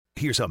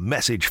here's a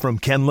message from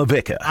Ken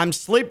LaVicka. I'm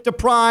sleep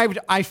deprived.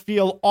 I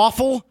feel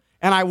awful,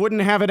 and I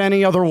wouldn't have it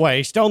any other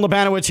way. Stone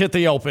Labanowitz hit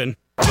the open.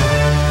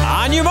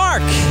 On your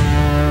mark.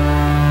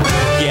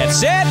 Get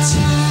set.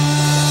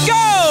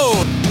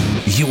 Go!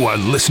 You are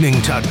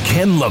listening to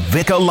Ken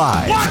LaVicka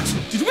Live. What?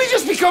 Did we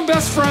just become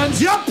best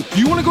friends? Yup. Do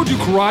you want to go do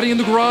karate in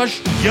the garage?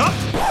 Yup.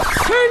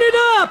 Turn it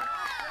up!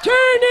 Turn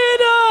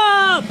it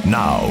up!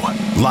 Now,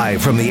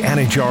 live from the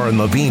Anajar and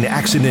Levine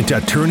Accident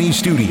Attorney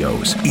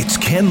Studios, it's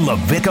Ken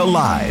LaVicka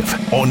Live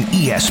on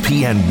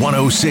ESPN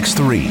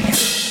 106.3.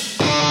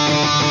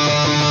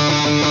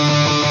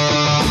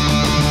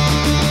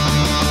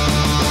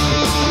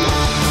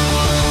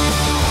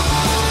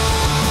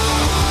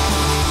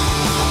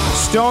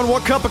 Stone,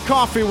 what cup of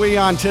coffee we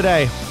on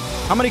today?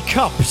 How many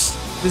cups?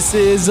 This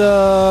is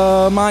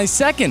my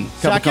second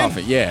cup of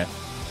coffee. Yeah.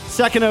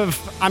 Second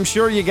of, I'm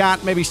sure you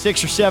got maybe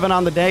 6 or 7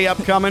 on the day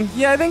upcoming.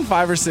 Yeah, I think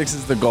 5 or 6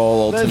 is the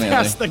goal ultimately.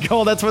 That's the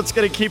goal. That's what's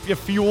going to keep you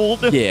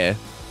fueled. Yeah.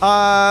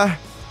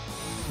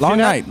 Long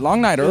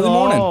night, early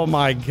morning. Oh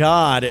my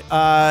God.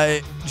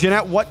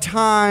 Jeanette, what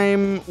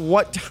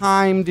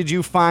time did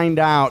you find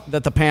out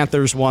that the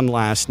Panthers won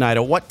last night?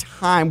 At what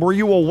time were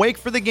you awake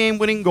for the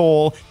game-winning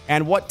goal?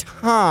 And what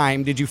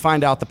time did you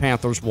find out the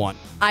Panthers won?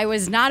 I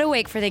was not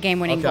awake for the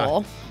game-winning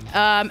goal.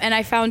 And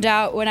I found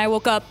out when I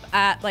woke up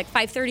at like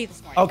 5:30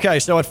 this morning. Okay,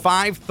 so at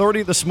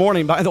 5:30 this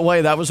morning, by the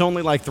way, that was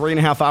only like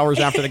 3.5 hours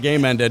after the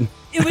game ended.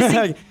 It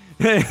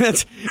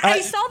was. I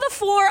saw the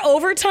 4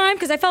 overtime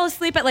because I fell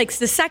asleep at like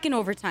the second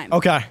overtime.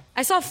 Okay.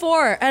 I saw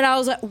 4 and I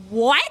was like,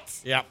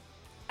 what? Yeah.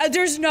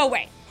 There's no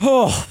way.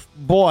 Oh,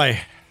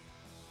 boy.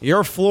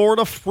 Your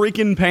Florida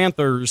freaking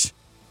Panthers,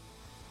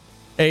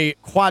 a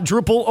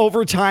quadruple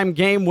overtime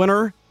game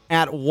winner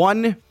at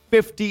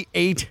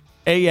 1:58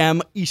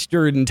 a.m.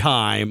 Eastern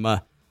time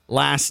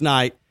last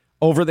night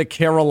over the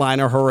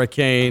Carolina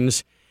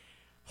Hurricanes.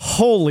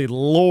 Holy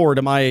Lord,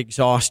 am I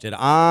exhausted.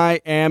 I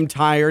am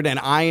tired, and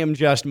I am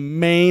just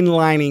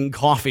mainlining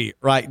coffee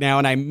right now,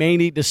 and I may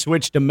need to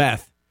switch to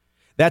meth.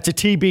 That's a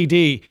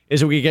TBD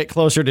as we get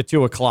closer to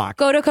 2 o'clock.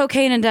 Go to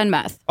cocaine and then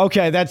meth.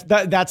 Okay, that's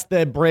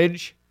the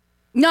bridge?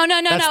 No.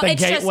 That's the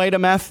gateway to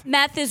meth?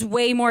 Meth is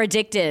way more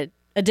addictive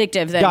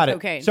than Got it.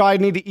 cocaine. So I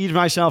need to ease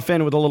myself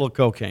in with a little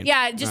cocaine.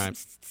 Yeah,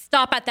 just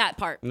stop at that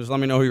part. Just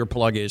let me know who your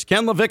plug is.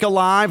 Ken LaVicka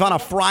Live on a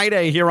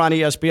Friday here on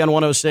ESPN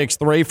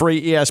 106.3,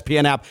 free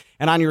ESPN app,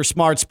 and on your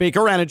smart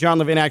speaker. And at John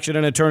Levine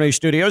Accident Attorney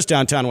Studios,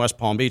 downtown West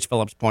Palm Beach,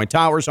 Phillips Point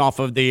Towers, off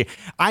of the,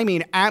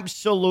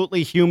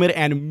 absolutely humid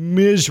and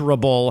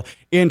miserable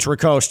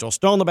Intracoastal.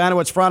 Stone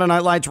Labanowitz, Friday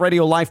Night Lights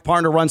radio life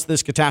partner, runs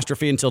this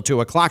catastrophe until 2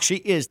 o'clock. She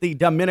is the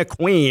Dominican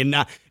Queen,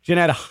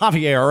 Jeanette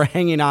Javier,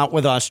 hanging out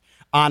with us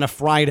on a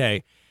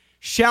Friday.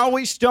 Shall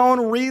we,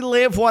 Stone,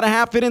 relive what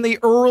happened in the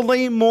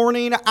early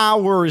morning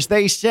hours?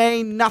 They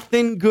say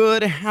nothing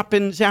good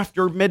happens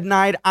after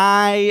midnight.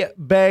 I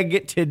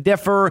beg to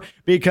differ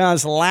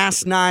because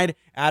last night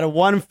at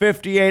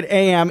 1:58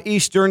 a.m.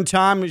 Eastern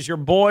time, as your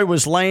boy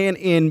was laying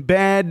in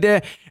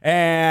bed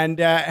and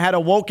had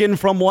awoken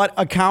from what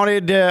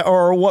accounted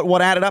or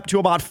what added up to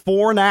about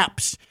 4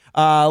 naps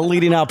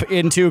leading up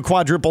into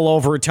quadruple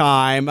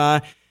overtime.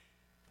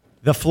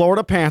 The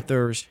Florida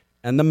Panthers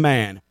and the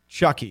man,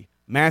 Chucky,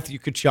 Matthew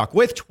Tkachuk,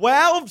 with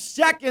 12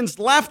 seconds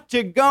left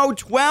to go,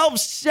 12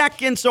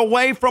 seconds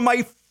away from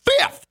a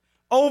 5th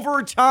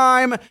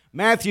overtime.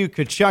 Matthew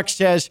Tkachuk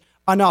says,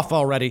 enough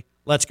already.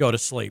 Let's go to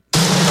sleep.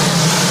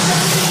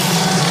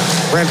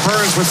 Brent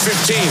Burns with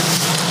 15.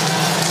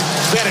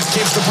 Bennett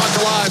keeps the puck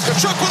alive.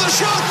 Tkachuk with a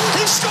shot.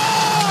 He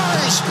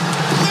scores!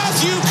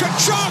 Matthew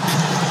Tkachuk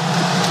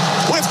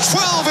with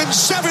 12 and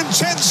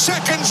 7/10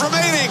 seconds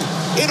remaining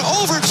in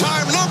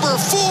overtime number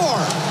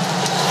 4.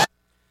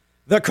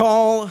 The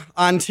call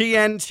on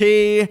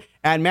TNT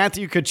and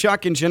Matthew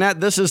Tkachuk and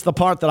Jeanette. This is the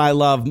part that I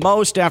love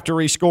most. After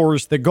he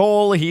scores the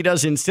goal, he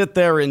doesn't sit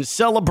there and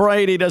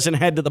celebrate. He doesn't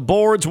head to the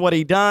boards. What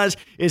he does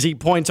is he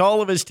points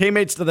all of his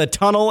teammates to the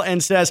tunnel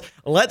and says,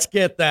 let's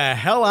get the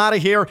hell out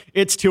of here.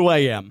 It's 2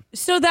 a.m.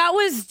 So that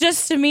was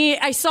just, to me,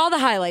 I saw the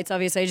highlights,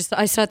 obviously.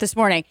 I saw it this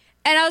morning.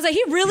 And I was like,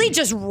 he really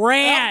just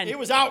ran. It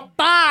was out.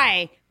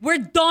 Bye. We're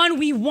done.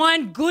 We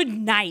won. Good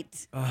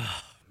night.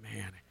 Oh,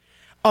 man.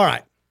 All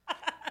right.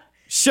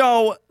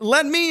 So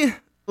let me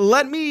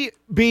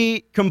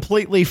be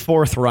completely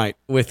forthright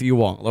with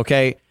you all,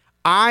 okay?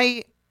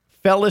 I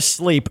fell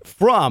asleep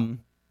from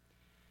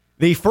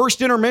the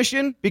first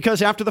intermission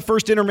because after the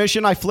first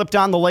intermission, I flipped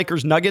on the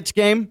Lakers-Nuggets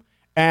game,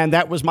 and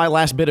that was my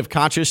last bit of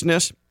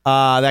consciousness.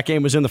 That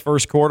game was in the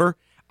first quarter.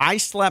 I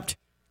slept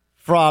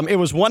from, it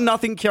was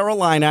 1-0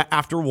 Carolina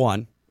after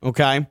 1,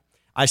 okay?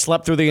 I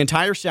slept through the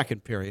entire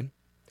second period.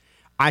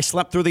 I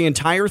slept through the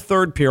entire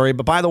third period,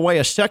 but by the way,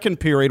 a second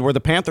period where the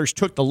Panthers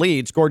took the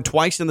lead, scored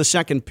twice in the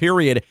second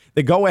period,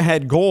 the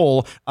go-ahead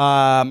goal,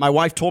 my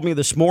wife told me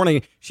this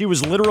morning, she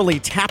was literally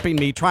tapping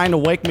me, trying to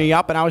wake me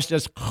up, and I was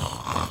just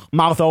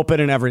mouth open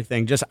and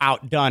everything, just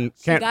outdone.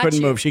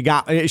 Couldn't move. She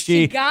got you.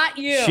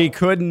 She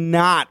could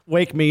not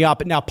wake me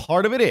up. Now,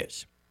 part of it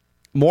is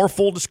more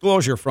full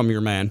disclosure from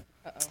your man.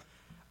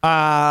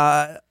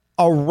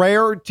 a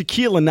rare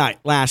tequila night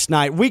last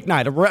night,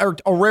 weeknight,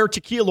 a rare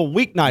tequila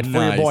weeknight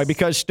for your boy.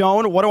 Because,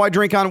 Stone, what do I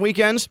drink on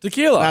weekends?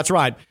 Tequila. That's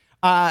right.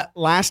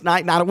 Last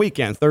night, not a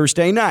weekend,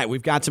 Thursday night,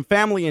 we've got some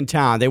family in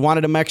town. They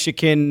wanted a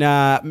Mexican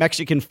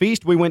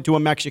feast. We went to a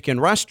Mexican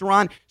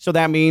restaurant, so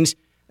that means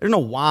there's no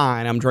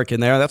wine I'm drinking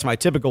there. That's my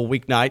typical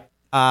weeknight.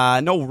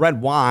 No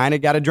red wine. I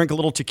got to drink a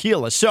little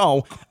tequila.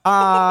 So,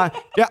 yeah,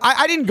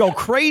 I didn't go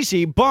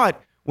crazy,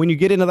 but when you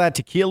get into that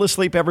tequila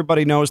sleep,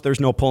 everybody knows there's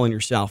no pulling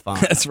yourself on.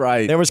 That's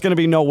right. There was going to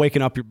be no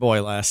waking up your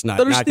boy last night.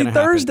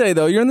 Thursday,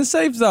 though. You're in the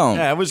safe zone.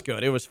 Yeah, it was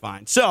good. It was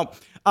fine. So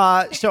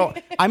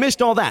I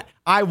missed all that.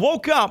 I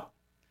woke up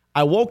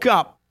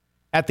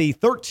at the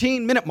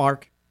 13-minute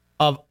mark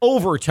of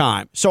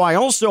overtime. So I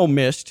also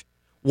missed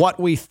what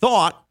we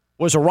thought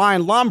was a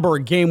Ryan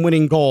Lomberg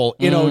game-winning goal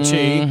in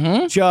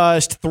OT,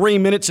 just 3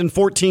 minutes and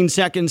 14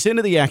 seconds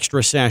into the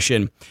extra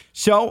session.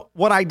 So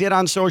what I did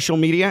on social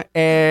media,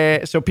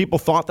 so people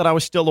thought that I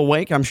was still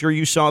awake. I'm sure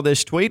you saw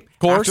this tweet. Of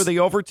course. After the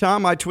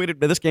overtime, I tweeted,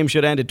 this game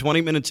should have ended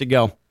 20 minutes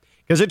ago.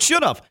 Because it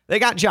should have. They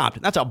got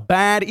jobbed. That's a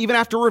bad, even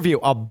after review,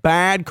 a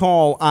bad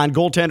call on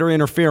goaltender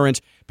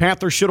interference.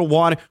 Panthers should have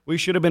won. We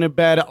should have been in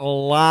bed a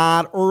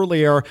lot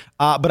earlier.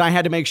 But I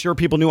had to make sure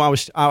people knew I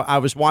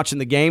was watching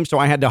the game, so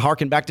I had to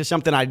harken back to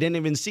something I didn't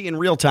even see in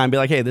real time. Be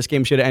like, hey, this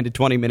game should have ended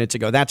 20 minutes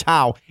ago. That's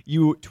how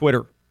you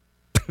Twitter.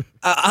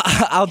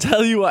 I'll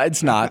tell you what,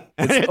 it's not.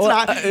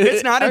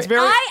 It's not. It's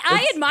very.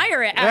 I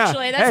admire it,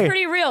 actually. Yeah. That's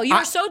pretty real.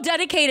 You're so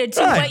dedicated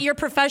to what your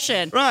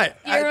profession. Right.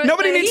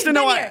 Nobody needs to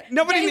know.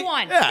 Day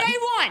one.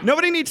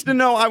 Nobody needs to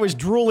know I was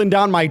drooling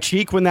down my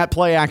cheek when that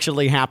play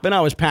actually happened.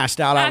 I was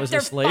passed out. I was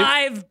asleep.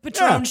 After 5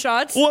 Patron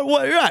shots.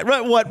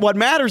 What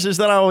matters is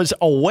that I was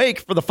awake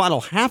for the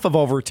final half of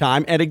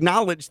overtime and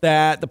acknowledged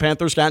that the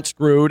Panthers got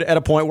screwed at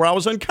a point where I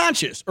was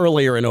unconscious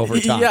earlier in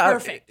overtime. Yeah,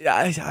 perfect.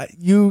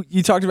 You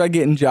talked about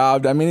getting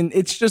jobbed. I mean,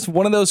 it's just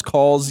one of those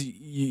calls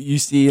you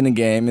see in a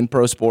game in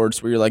pro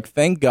sports where you're like,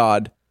 thank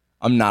God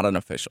I'm not an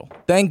official.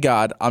 Thank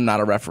God I'm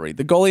not a referee.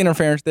 The goalie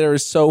interference there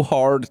is so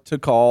hard to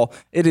call.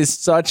 It is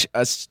such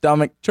a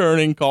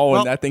stomach-turning call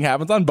when that thing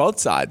happens on both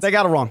sides. They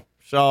got it wrong.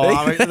 So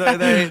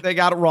they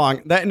got it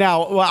wrong.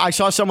 I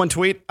saw someone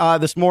tweet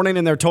this morning,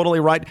 and they're totally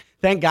right.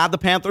 Thank God the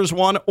Panthers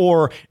won,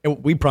 or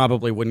we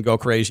probably wouldn't go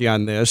crazy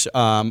on this,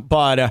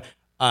 but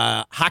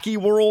hockey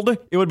world,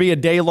 it would be a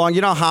day long.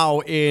 You know how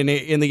in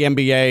the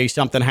NBA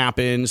something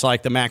happens,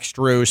 like the Max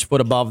Strus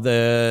foot above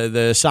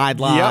the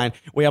sideline. Yep.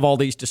 We have all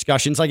these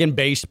discussions, like in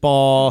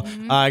baseball.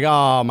 Like,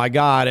 oh my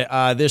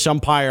God, this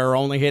umpire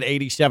only hit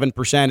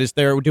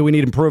 87%. Do we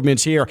need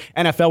improvements here?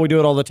 NFL, we do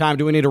it all the time.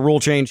 Do we need a rule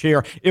change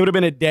here? It would have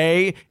been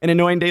an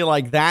annoying day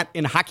like that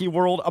in hockey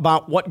world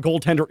about what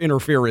goaltender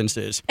interference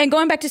is. And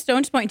going back to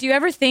Stone's point, do you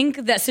ever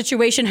think that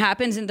situation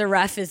happens and the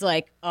ref is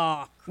like,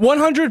 oh,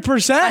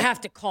 100%. I have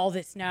to call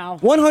this now.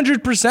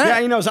 100%. Yeah,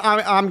 he knows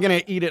I'm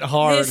going to eat it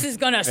hard. This is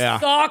going to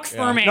suck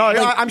for me. No,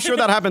 I'm sure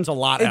that happens a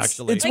lot,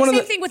 actually. It's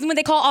same thing with when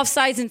they call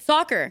offsides in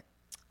soccer.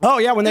 Oh,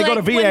 yeah, when they go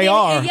to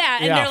VAR. And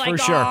they're like, for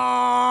sure.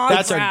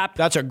 Oh,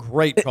 That's a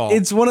great call.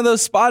 It's one of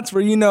those spots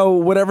where,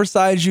 whatever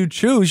side you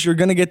choose, you're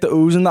going to get the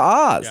oohs and the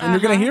ahs, and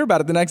you're going to hear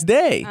about it the next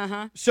day.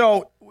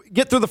 So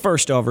get through the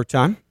first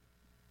overtime.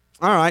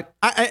 All right.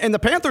 And the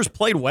Panthers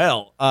played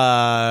well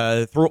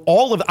through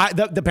all of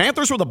the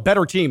Panthers were the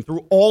better team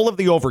through all of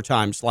the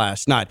overtimes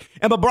last night.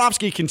 And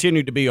Bobrovsky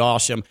continued to be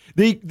awesome.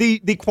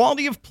 The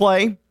quality of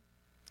play,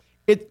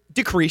 it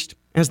decreased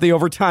as the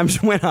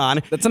overtimes went on.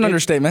 That's an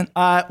understatement.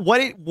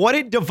 What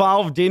it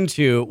devolved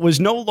into was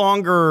no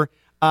longer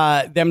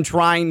them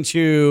trying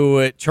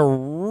to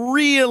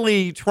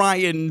really try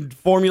and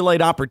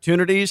formulate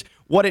opportunities.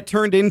 What it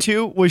turned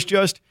into was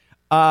just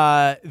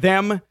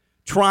them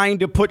trying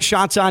to put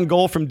shots on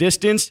goal from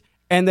distance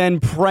and then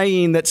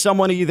praying that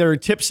someone either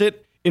tips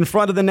it in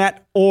front of the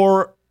net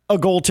or a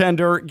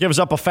goaltender gives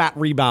up a fat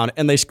rebound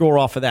and they score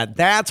off of that.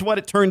 That's what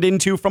it turned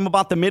into from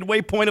about the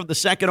midway point of the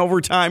second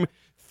overtime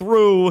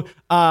through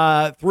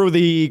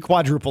the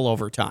quadruple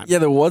overtime. Yeah,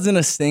 there wasn't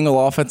a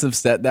single offensive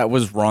set that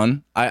was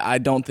run. I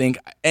don't think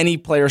any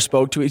player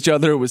spoke to each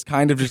other. It was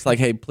kind of just like,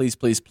 hey, please.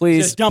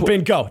 Just dump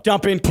in, go.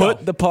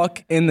 Put the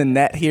puck in the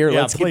net here.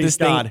 Let's get this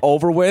thing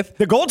over with.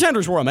 The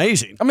goaltenders were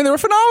amazing. I mean, they were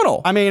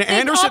phenomenal. I mean,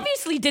 Anderson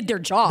obviously did their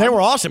job. They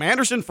were awesome.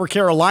 Anderson for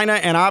Carolina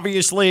and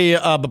obviously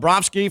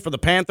Bobrovsky for the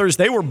Panthers.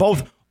 They were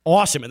both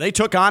awesome, and they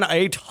took on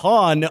a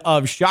ton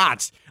of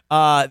shots.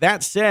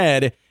 That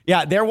said,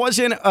 yeah, there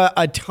wasn't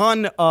a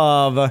ton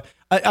of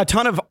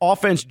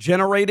offense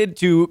generated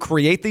to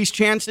create these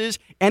chances.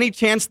 Any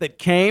chance that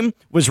came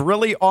was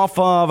really off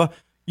of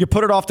you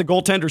put it off the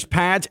goaltender's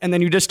pads and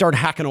then you just start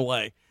hacking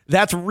away.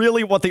 That's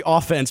really what the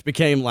offense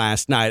became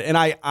last night. And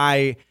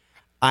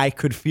I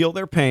could feel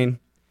their pain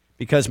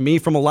because me,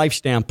 from a life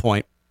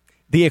standpoint,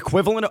 the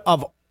equivalent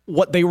of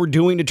what they were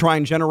doing to try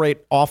and generate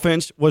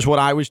offense was what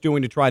I was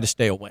doing to try to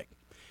stay awake.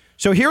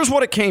 So here's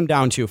what it came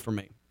down to for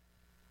me.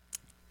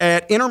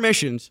 At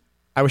intermissions,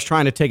 I was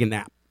trying to take a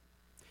nap.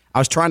 I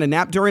was trying to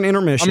nap during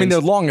intermissions. I mean,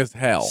 they're long as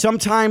hell.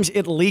 Sometimes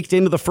it leaked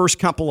into the first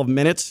couple of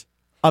minutes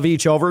of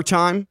each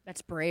overtime.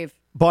 That's brave.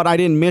 but I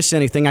didn't miss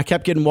anything. I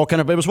kept getting woken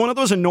up. It was one of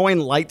those annoying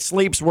light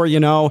sleeps where,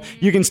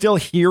 you can still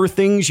hear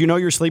things. You know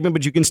you're sleeping,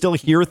 but you can still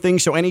hear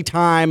things. So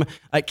anytime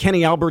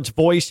Kenny Albert's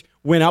voice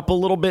went up a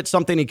little bit,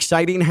 something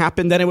exciting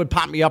happened, then it would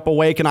pop me up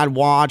awake and I'd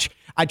watch.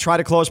 I'd try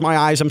to close my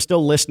eyes. I'm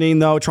still listening,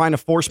 though, trying to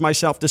force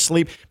myself to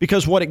sleep,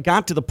 because what it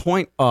got to the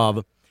point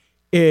of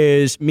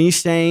is me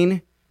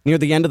saying near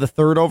the end of the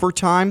third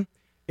overtime,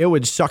 it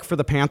would suck for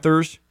the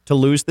Panthers to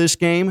lose this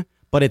game.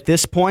 But at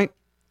this point,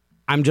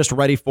 I'm just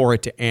ready for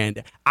it to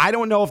end. I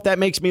don't know if that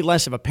makes me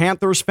less of a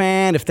Panthers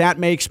fan, if that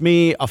makes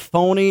me a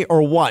phony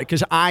or what,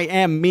 because I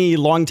am me,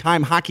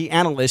 longtime hockey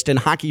analyst and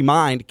hockey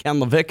mind,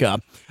 Ken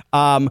LaVicka.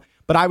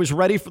 But I was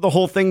ready for the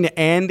whole thing to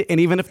end, and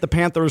even if the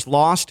Panthers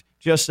lost,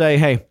 just say,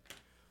 hey,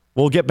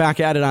 we'll get back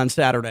at it on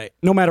Saturday,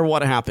 no matter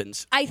what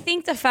happens. I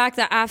think the fact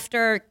that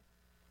after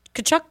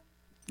Tkachuk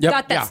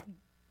got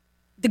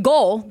the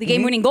goal, the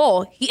game-winning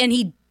goal,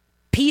 he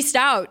pieced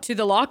out to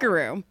the locker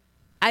room,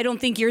 I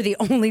don't think you're the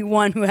only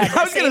one who had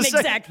the same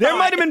exact thought. There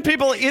might have been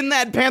people in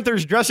that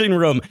Panthers dressing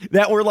room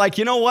that were like,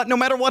 you know what? No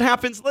matter what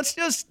happens, let's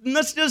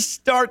just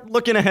start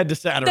looking ahead to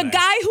Saturday. The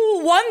guy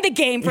who won the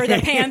game for the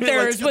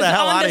Panthers was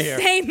on the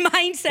same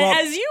mindset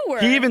as you were.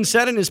 He even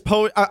said in his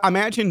post,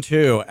 imagine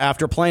too,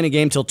 after playing a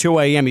game till 2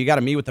 a.m., you got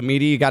to meet with the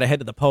media, you got to head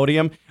to the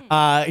podium.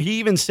 He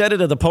even said it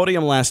at the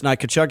podium last night.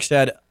 Tkachuk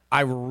said,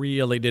 I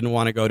really didn't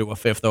want to go to a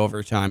fifth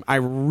overtime.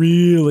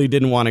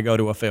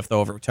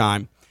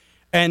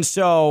 And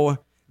so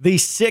the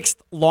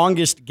sixth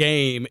longest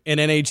game in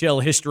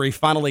NHL history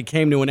finally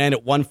came to an end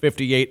at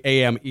 1:58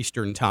 a.m.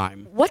 Eastern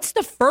time. What's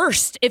the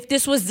first if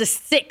this was the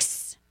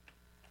sixth?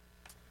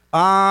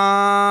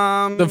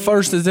 The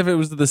first is if it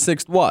was the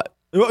sixth what?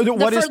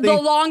 The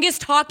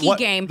longest hockey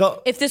game,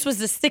 if this was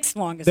the sixth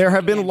longest. There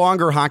have been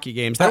longer hockey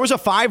games. There was a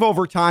 5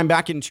 overtime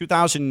back in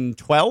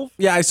 2012.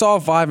 Yeah, I saw a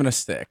 5 and a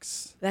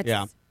 6.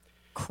 That's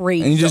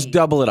crazy. And you just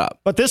double it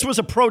up. But this was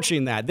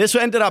approaching that. This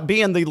ended up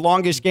being the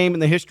longest game in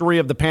the history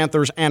of the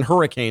Panthers and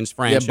Hurricanes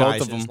franchises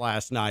both of them.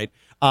 last night.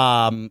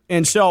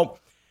 And so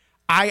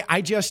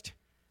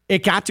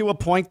it got to a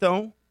point,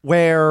 though,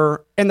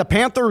 where, and the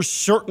Panthers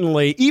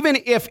certainly, even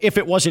if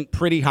it wasn't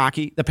pretty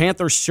hockey, the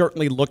Panthers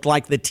certainly looked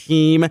like the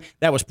team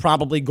that was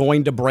probably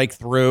going to break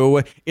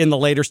through in the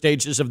later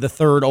stages of the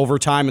third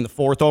overtime and the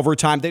fourth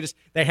overtime.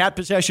 They had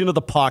possession of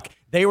the puck.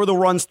 They were the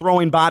ones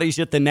throwing bodies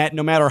at the net,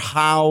 no matter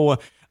how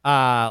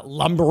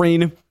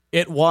lumbering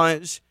it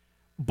was.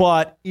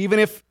 But even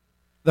if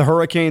the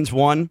Hurricanes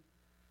won,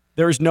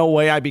 there's no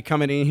way I'd be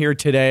coming in here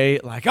today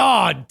like,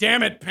 oh,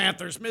 damn it,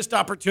 Panthers, missed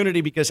opportunity,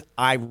 because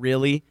I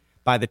really,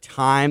 by the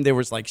time there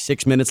was like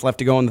 6 minutes left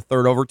to go in the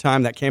third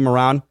overtime that came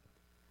around,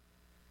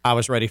 I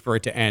was ready for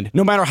it to end.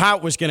 No matter how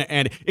it was going to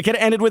end. It could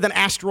have ended with an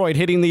asteroid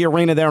hitting the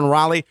arena there in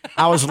Raleigh.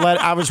 I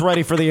was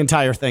ready for the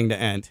entire thing to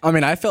end. I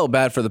mean, I felt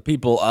bad for the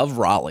people of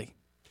Raleigh.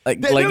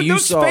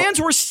 Those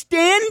fans were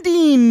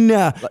standing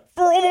for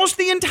almost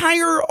the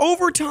entire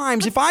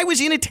overtimes. If I was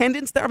in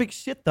attendance, I'd be like,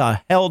 sit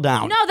the hell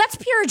down. No, that's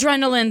pure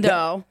adrenaline,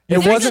 though. It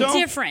wasn't a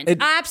difference.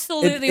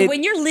 Absolutely.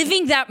 When you're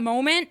living that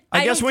moment,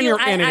 I guess when you're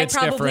in it, it's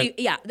different.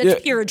 Yeah,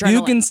 that's pure adrenaline.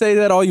 You can say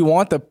that all you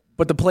want,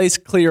 but the place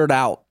cleared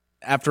out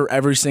after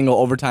every single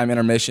overtime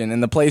intermission,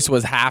 and the place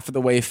was half of the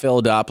way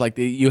filled up. Like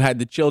you had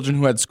the children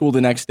who had school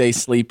the next day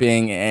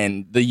sleeping,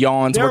 and the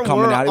yawns were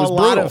coming out. It was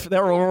brutal.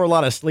 There were a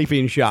lot of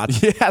sleeping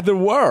shots. Yeah, there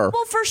were.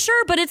 Well, for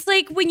sure, but it's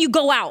like when you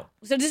go out.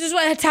 So this is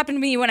what's happened to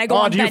me when I go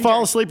on do you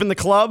fall asleep in the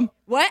club?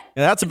 What?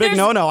 Yeah, that's a big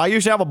no-no. I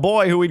used to have a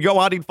boy who would go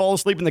out, he'd fall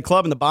asleep in the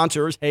club, and the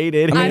bouncers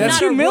hated. I mean, that's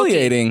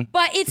humiliating.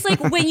 But it's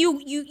like when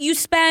you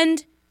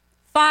spend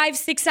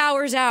 5-6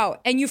 hours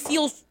out and you're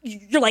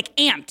like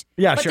amped.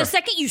 Yeah, but sure. the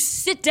second you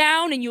sit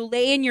down and you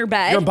lay in your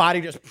bed, your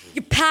body just,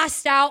 you're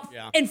passed out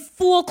in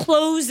full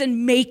clothes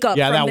and makeup.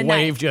 Yeah, from that the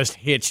wave night. just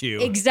hits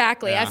you.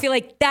 Exactly. Yeah. I feel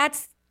like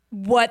that's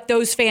what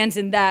those fans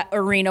in that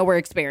arena were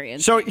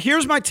experiencing. So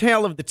here's my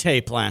tale of the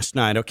tape last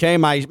night, okay?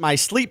 My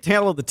sleep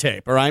tale of the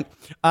tape, all right?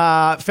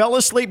 Fell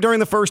asleep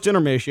during the first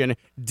intermission,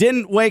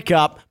 didn't wake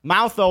up,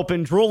 mouth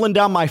open, drooling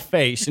down my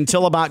face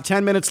until about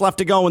 10 minutes left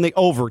to go in the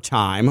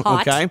overtime,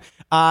 Hot. okay?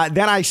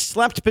 Then I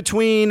slept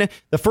between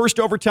the first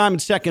overtime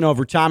and second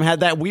overtime, had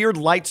that weird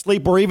light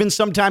sleep where even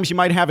sometimes you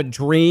might have a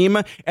dream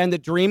and the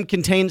dream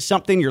contains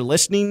something you're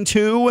listening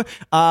to.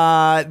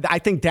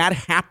 I think that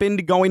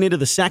happened going into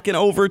the second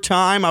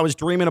overtime. I was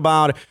dreaming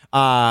about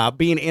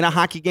being in a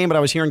hockey game, but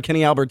I was hearing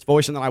Kenny Albert's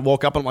voice, and then I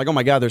woke up and I'm like, oh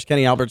my God, there's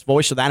Kenny Albert's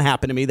voice. So that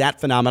happened to me,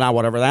 that phenomenon,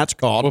 whatever that's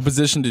called. What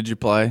position did you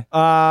play?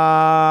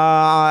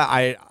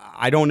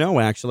 I don't know,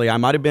 actually. I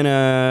might have been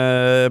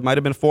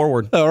a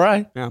forward. All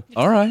right. Yeah.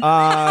 All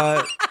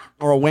right.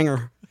 Or a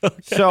winger.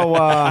 So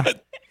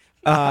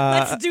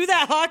let's do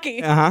that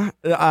hockey.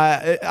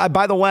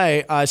 by the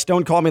way,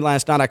 Stone called me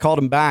last night. I called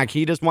him back.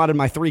 He just wanted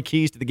my 3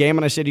 keys to the game,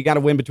 and I said, you got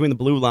to win between the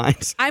blue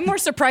lines. I'm more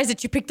surprised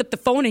that you picked up the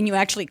phone and you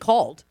actually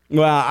called.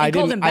 Well, I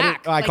called him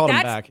back. I called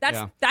him back.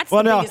 That's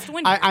the biggest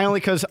win. I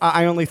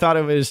only thought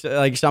it was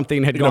like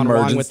something had gone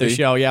wrong with the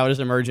show. Yeah, it was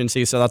an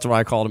emergency, so that's why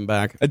I called him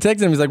back. I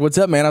texted him. He's like, "What's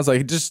up, man?" I was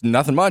like, "Just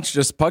nothing much.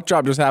 Just puck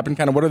drop just happened.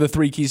 Kind of. What are the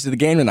 3 keys to the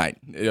game tonight?"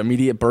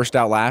 Immediate burst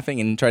out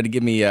laughing and tried to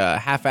give me a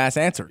half-ass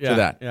answer to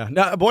that. Yeah.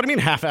 No, but what do you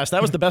mean half-ass?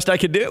 That was the best I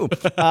could do.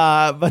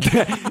 But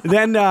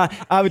then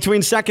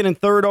between second and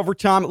third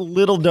overtime,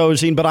 little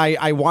dozing, but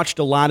I watched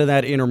a lot of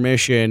that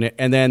intermission,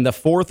 and then the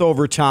fourth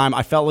overtime,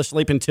 I fell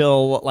asleep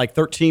until like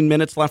 13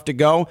 minutes left to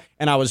go,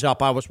 and I was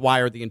up. I was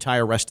wired the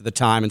entire rest of the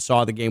time and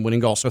saw the game-winning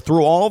goal. So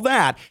through all of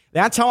that,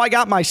 that's how I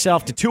got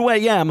myself to 2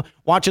 a.m.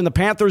 watching the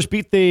Panthers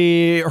beat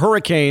the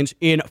Hurricanes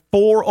in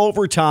 4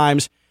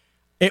 overtimes.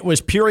 It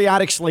was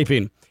periodic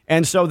sleeping.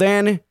 And so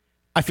then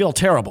I feel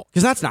terrible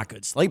because that's not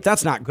good sleep.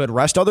 That's not good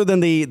rest. Other than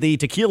the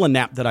tequila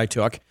nap that I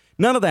took,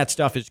 none of that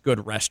stuff is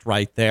good rest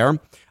right there.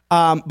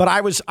 But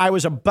I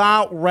was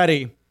about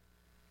ready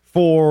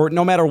for,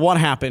 no matter what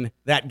happened,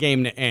 that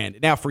game to end.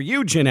 Now, for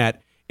you,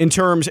 Jeanette, in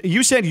terms,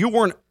 you said you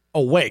weren't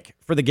awake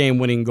for the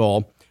game-winning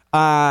goal.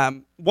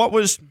 What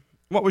was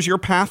your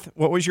path?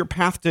 What was your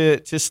path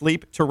to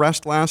sleep, to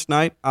rest last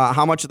night?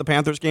 How much of the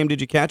Panthers game did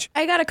you catch?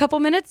 I got a couple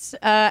minutes.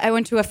 I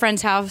went to a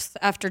friend's house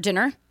after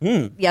dinner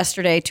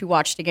yesterday to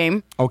watch the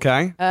game.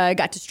 Okay.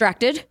 Got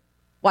distracted,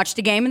 watched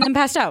the game, and then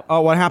passed out.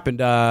 Oh, what happened?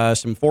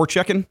 Some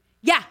forechecking?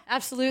 Yeah,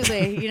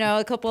 absolutely.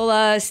 A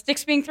couple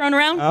sticks being thrown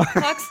around,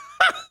 pucks.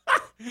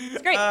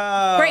 It's great.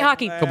 Great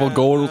hockey. A couple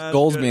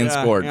goals being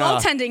scored.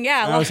 Goaltending,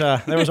 yeah.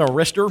 There was a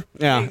wrister.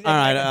 Yeah. Exactly. All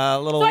right.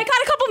 So I got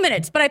a couple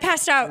minutes, but I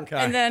passed out. Okay.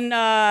 And then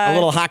a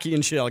little hockey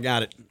and chill.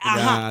 Got it.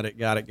 Got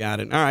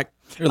it. All right.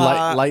 You're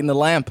lighting the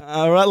lamp.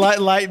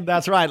 Light.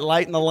 That's right.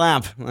 Lighting the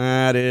lamp.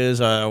 That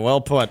is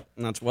well put.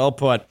 That's well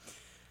put.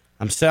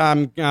 I'm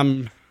sorry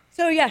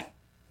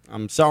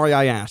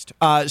I asked.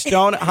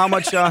 Stone, how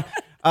much?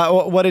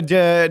 What did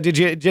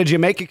you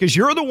make it? Because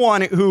you're the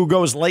one who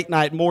goes late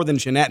night more than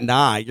Jeanette and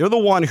I. You're the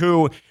one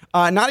who,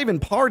 not even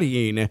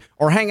partying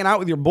or hanging out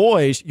with your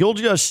boys, you'll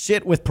just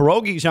sit with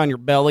pierogies on your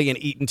belly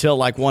and eat until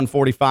like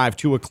 1:45,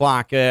 2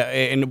 o'clock,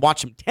 and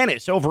watch some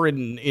tennis over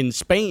in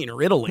Spain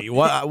or Italy.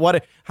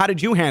 How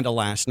did you handle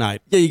last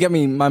night? Yeah, you got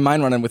my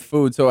mind running with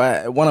food.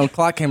 So 1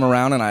 o'clock came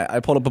around and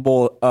I pulled up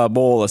a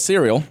bowl of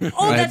cereal.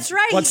 Oh, that's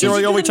right. What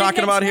cereal are we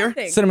talking about here?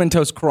 Cinnamon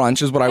Toast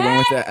Crunch is what I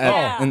went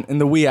with in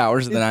the wee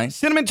hours of the night.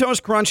 Cinnamon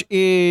Toast Crunch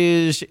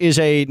is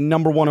a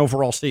number 1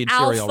 overall seed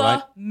cereal, right?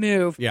 Alpha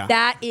move. Yeah.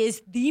 That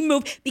is the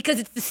move because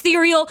it's the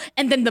cereal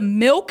and then the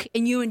milk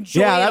and you enjoy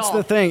it. Yeah, that's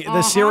the thing.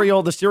 The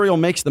cereal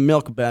makes the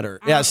milk better.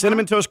 Yeah,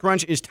 Cinnamon Toast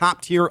Crunch is top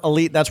tier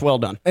elite. That's well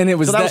done. And that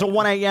was a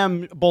 1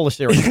 a.m. bowl of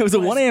cereal. It was a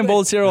 1 a.m. bowl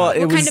of cereal. What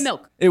kind of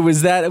milk? It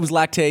was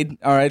Lactaid,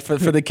 all right, for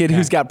the kid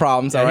who's got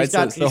problems, all right?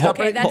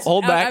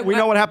 Hold back. We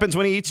know what happens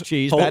when he eats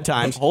cheese. Bad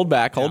times. Hold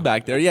back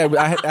there. Yeah,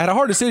 I had a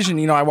hard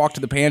decision. I walked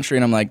to the pantry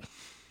and I'm like,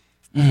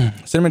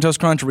 Cinnamon Toast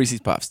Crunch, Reese's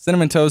Puffs.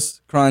 Cinnamon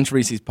Toast Crunch,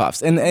 Reese's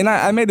Puffs. And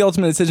I made the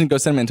ultimate decision to go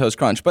Cinnamon Toast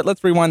Crunch. But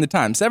let's rewind the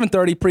time.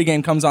 7:30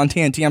 pregame comes on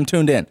TNT. I'm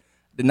tuned in.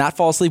 Did not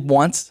fall asleep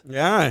once.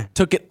 Yeah.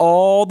 Took it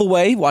all the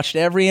way. Watched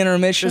every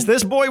intermission.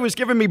 This boy was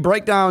giving me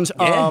breakdowns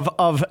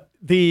of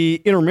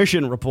the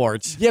intermission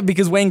reports. Yeah,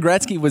 because Wayne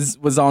Gretzky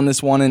was on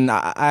this one, and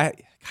God,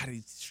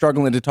 he's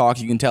struggling to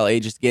talk. You can tell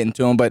age is getting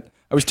to him. But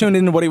I was tuned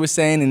into what he was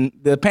saying, and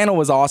the panel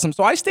was awesome.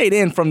 So I stayed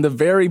in from the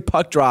very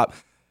puck drop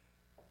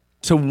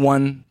to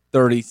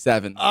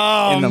 1:37 in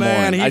the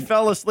morning. He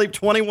fell asleep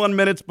 21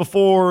 minutes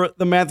before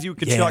the Matthew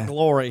Tkachuk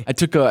glory. I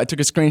took a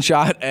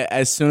screenshot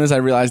as soon as I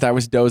realized I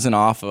was dozing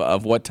off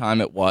of what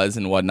time it was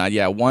and whatnot.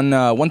 Yeah,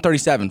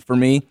 1:37 for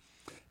me.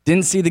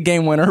 Didn't see the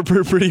game winner.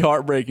 Pretty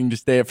heartbreaking to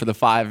stay up for the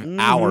 5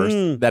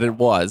 hours that it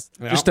was.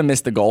 Yep. Just to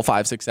miss the goal,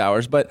 5-6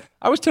 hours. But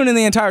I was tuned in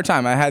the entire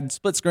time. I had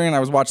split screen.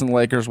 I was watching the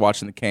Lakers,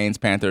 watching the Canes,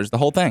 Panthers, the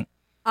whole thing.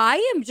 I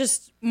am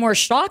just more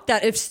shocked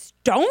that if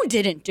Stone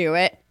didn't do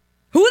it,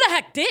 who the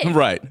heck did?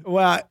 Right.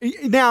 Well,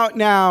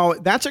 now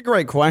that's a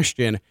great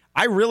question.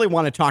 I really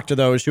want to talk to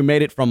those who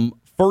made it from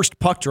first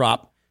puck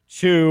drop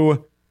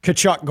to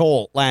Tkachuk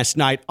goal last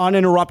night.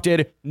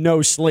 Uninterrupted,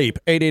 no sleep.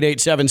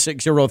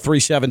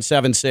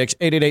 888-760-3776.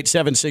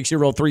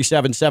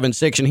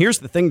 888-760-3776. And here's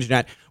the thing,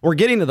 Jeanette. We're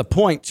getting to the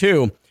point,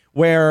 too,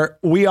 where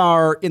we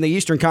are in the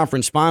Eastern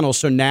Conference Finals.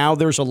 So now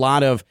there's a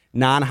lot of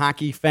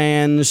non-hockey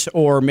fans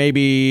or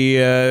maybe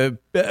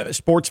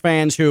sports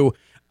fans who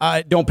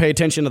don't pay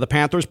attention to the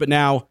Panthers, but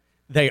now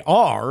they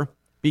are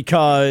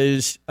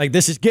because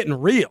this is getting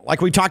real.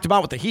 Like we talked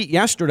about with the Heat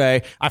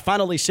yesterday, I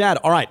finally said,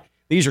 all right,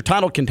 these are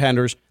title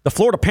contenders. The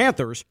Florida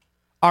Panthers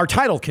are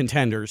title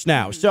contenders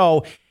now.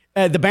 So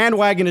the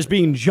bandwagon is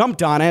being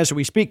jumped on as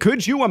we speak.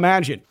 Could you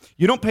imagine?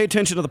 You don't pay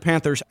attention to the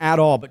Panthers at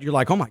all, but you're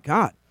like, oh, my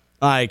God.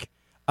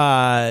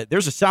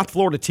 There's a South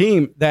Florida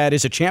team that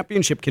is a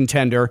championship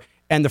contender,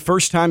 and the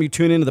first time you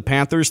tune into the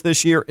Panthers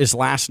this year is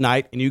last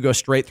night, and you go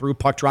straight through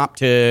puck drop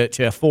to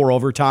 4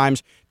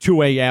 overtimes,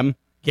 2 a.m.,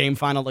 game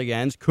finally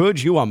ends.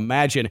 Could you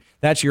imagine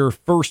that's your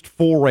first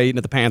foray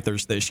into the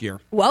Panthers this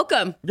year?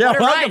 Welcome. Yeah,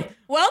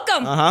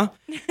 welcome. Uh-huh.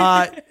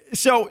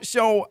 So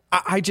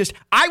I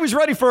was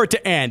ready for it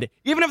to end.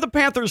 Even if the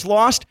Panthers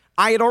lost,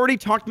 I had already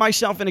talked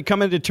myself into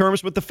coming to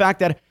terms with the fact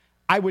that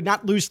I would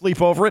not lose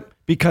sleep over it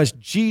because,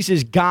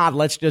 Jesus, God,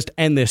 let's just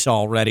end this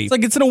already. It's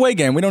like it's an away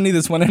game. We don't need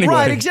this one anyway.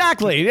 Right,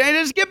 exactly.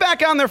 Just get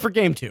back on there for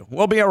game 2.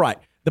 We'll be all right.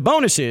 The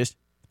bonus is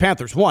the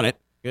Panthers won it.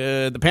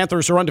 The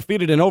Panthers are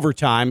undefeated in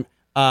overtime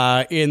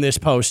in this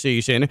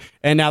postseason,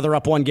 and now they're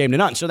up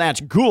 1-0. So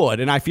that's good,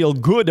 and I feel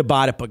good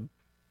about it, but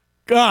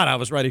God, I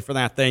was ready for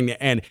that thing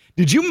to end.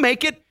 Did you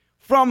make it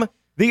from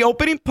the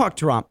opening puck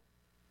drop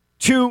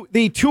to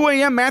the 2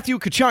 a.m. Matthew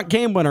Tkachuk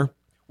game winner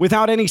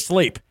without any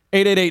sleep?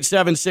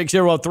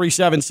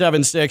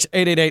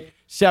 888-760-3776,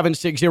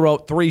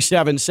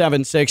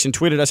 888-760-3776, and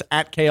tweeted us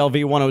at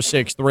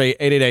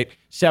KLV1063,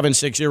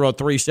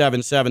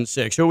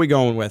 888-760-3776. Who are we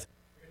going with?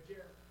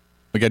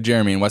 We got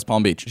Jeremy in West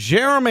Palm Beach.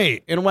 Jeremy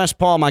in West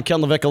Palm on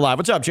Ken LaVicka Live.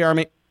 What's up,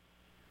 Jeremy?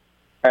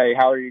 Hey,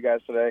 how are you guys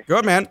today?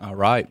 Good, man. All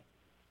right.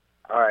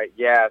 All right,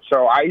 yeah.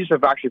 So I used to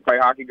actually play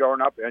hockey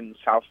growing up in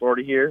South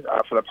Florida here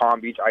for the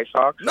Palm Beach Ice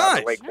Hawks,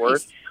 Nice. Lake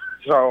Worth.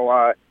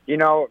 So,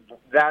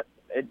 that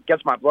it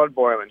gets my blood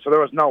boiling. So there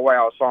was no way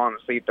I was falling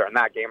asleep during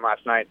that game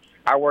last night.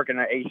 I work in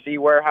an AC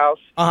warehouse,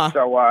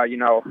 so,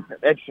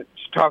 it's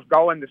tough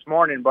going this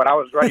morning, but I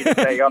was ready to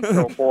stay up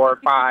till 4,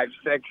 5,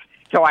 6,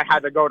 till I had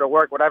to go to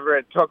work, whatever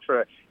it took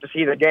to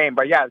see the game.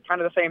 But, yeah, it's kind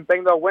of the same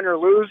thing, though. Win or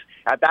lose,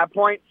 at that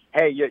point,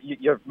 hey,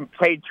 you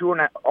played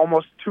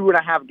almost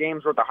 2.5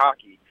 games worth of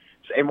hockey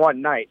in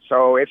one night.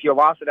 So if you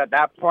lost it at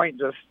that point,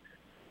 just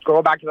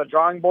go back to the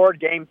drawing board,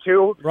 game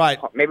 2. Right.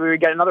 Maybe we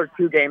get another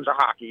 2 games of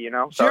hockey,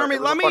 So Jeremy,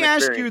 let me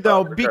ask you,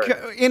 though,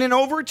 because in an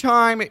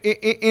overtime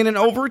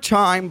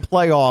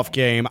playoff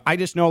game, I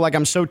just know, like,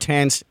 I'm so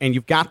tense, and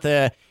you've got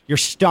your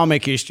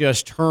stomach is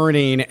just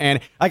turning,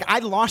 and, like, I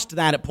lost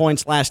that at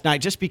points last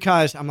night just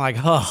because I'm like,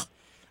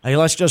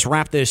 let's just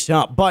wrap this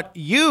up. But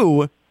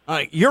you're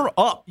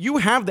up. You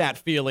have that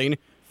feeling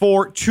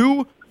for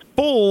 2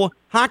 full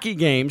hockey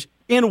games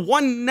in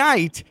one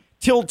night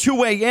till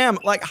 2 a.m.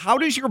 Like, how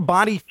does your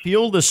body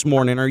feel this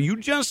morning? Are you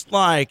just,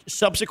 like,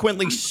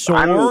 subsequently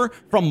sore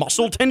from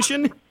muscle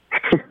tension?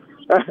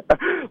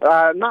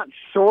 Not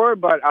sore,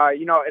 but,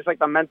 it's like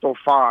the mental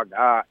fog.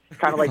 Kind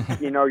of like,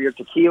 your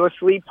tequila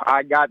sleep.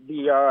 I got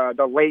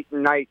the late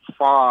night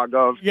fog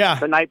of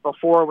the night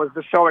before was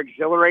just so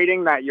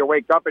exhilarating that you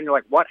wake up and you're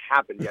like, what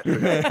happened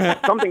yesterday?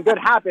 Something good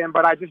happened,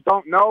 but I just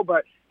don't know.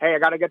 But, hey, I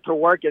got to get to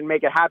work and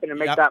make it happen and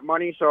make that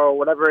money, so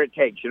whatever it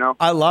takes,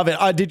 I love it.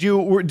 Did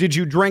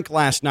you drink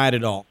last night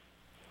at all?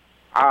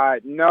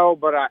 No,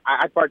 but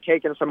I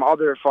partake in some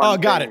other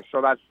fun things,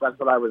 so that's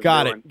what I was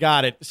doing.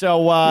 Got it.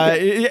 So,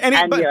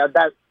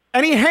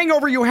 any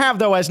hangover you have,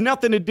 though, has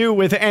nothing to do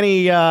with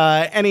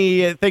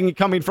anything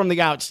coming from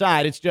the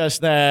outside. It's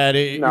just that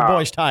your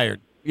boy's tired.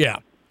 Yeah.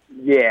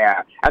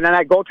 Yeah. And then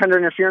that goaltender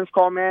interference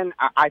call, man,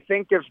 I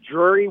think if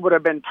Drury would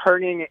have been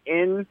turning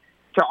in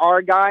to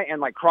our guy and,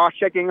 like,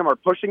 cross-checking him or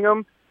pushing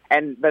him,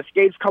 and the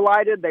skates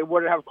collided, they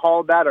wouldn't have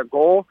called that a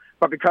goal.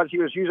 But because he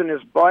was using his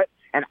butt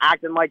and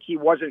acting like he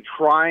wasn't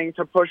trying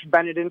to push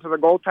Bennett into the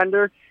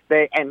goaltender,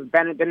 and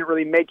Bennett didn't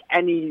really make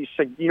any,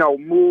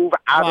 move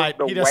out of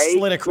the way. He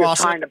slid across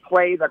was trying to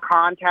play the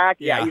contact.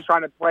 Yeah, he's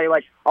trying to play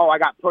like, I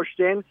got pushed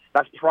in.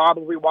 That's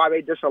probably why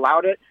they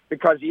disallowed it,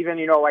 because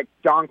even, like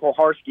Don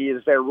Koharski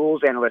is their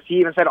rules analyst. He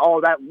even said,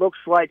 that looks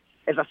like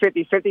it's a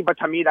 50-50, but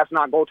to me that's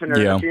not goaltender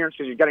interference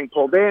because you're getting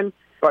pulled in.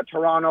 But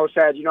Toronto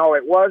said, it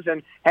was,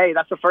 and hey,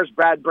 that's the first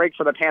bad break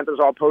for the Panthers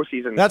all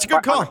postseason. That's a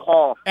good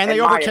call. And they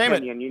overcame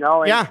it.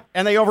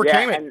 And they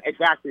overcame it. And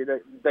exactly.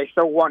 They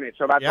still won it,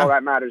 so that's all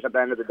that matters at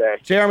the end of the day.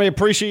 Jeremy,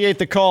 appreciate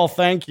the call.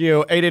 Thank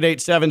you.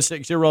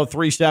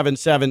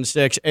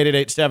 888-760-3776,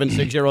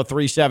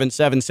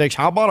 888-760-3776.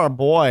 How about our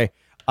boy,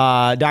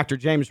 Dr.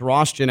 James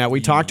Roszczynek? We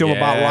talked to him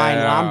about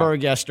Ryan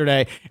Lomberg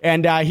yesterday,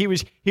 and he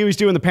was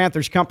doing the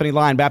Panthers company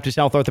line, Baptist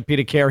Health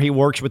Orthopedic Care. He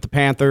works with the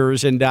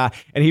Panthers, and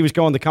he was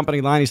going the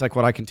company line. He's like,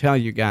 what I can tell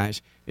you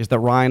guys is that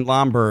Ryan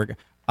Lomberg,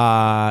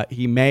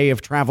 he may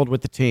have traveled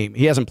with the team.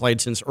 He hasn't played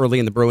since early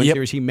in the Bruins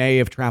series. He may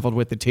have traveled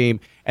with the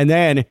team, and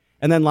then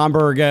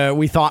Lomberg,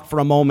 we thought for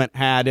a moment,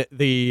 had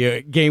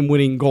the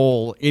game-winning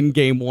goal in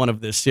Game 1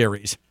 of this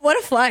series. What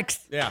a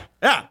flex. Yeah.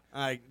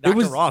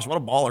 Dr. Ross, what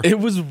a baller. It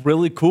was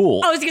really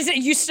cool. I was going to say,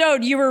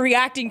 you were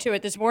reacting to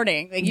it this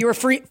morning. Like, you were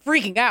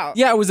freaking out.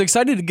 Yeah, I was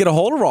excited to get a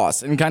hold of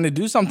Ross and kind of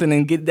do something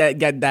and get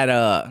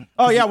that.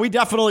 Oh, yeah, we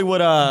definitely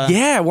would.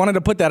 Yeah, I wanted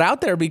to put that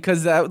out there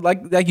because,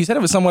 like you said,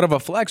 it was somewhat of a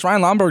flex.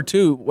 Ryan Lomberg,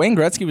 too. Wayne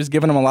Gretzky was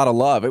giving him a lot of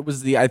love. It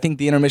was, I think,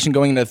 the intermission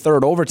going into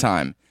third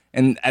overtime.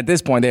 And at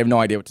this point, they have no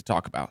idea what to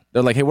talk about.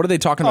 They're like, hey, what are they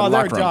talking about in the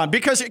locker room? They're done.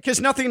 Because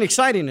nothing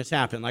exciting has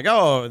happened. Like,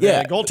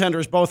 the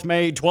goaltenders both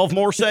made 12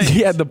 more saves.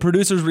 Yeah, the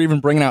producers were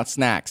even bringing out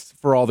snacks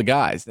for all the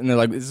guys. And they're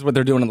like, this is what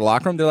they're doing in the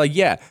locker room? They're like,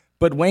 yeah.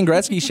 But Wayne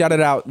Gretzky shouted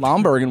out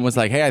Lomberg and was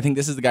like, hey, I think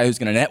this is the guy who's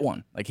going to net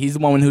one. Like, he's the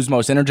one who's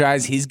most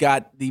energized. He's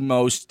got the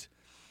most...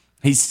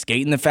 He's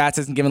skating the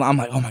fastest and giving... I'm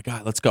like, oh, my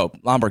God, let's go.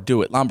 Lomberg,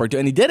 do it. Lomberg, do it.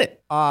 And he did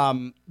it.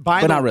 But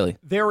not really.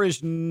 There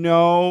is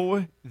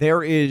no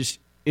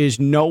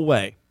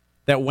way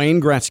that Wayne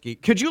Gretzky...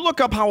 Could you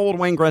look up how old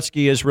Wayne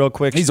Gretzky is real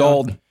quick? He's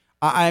old.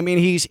 I mean,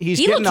 he's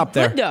getting up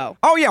there. Good, though.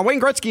 Oh, yeah, Wayne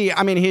Gretzky,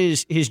 I mean,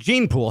 his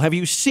gene pool. Have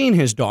you seen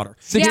his daughter?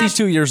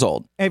 62 years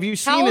old. Have you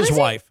seen his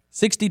wife?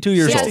 62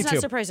 years old. It's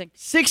not surprising.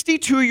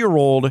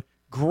 62-year-old,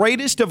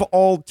 greatest of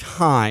all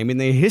time in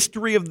the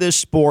history of this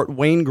sport,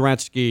 Wayne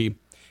Gretzky.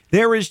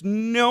 There is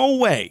no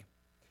way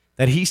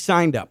that he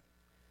signed up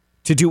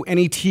to do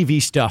any TV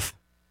stuff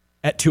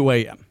at 2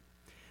 a.m.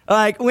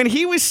 Like, when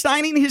he was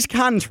signing his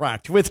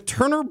contract with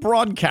Turner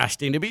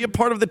Broadcasting to be a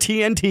part of the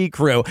TNT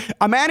crew,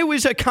 a man who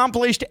has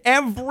accomplished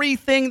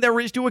everything there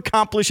is to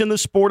accomplish in the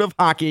sport of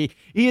hockey.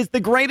 He is the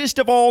greatest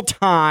of all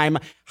time,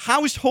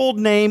 household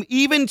name,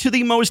 even to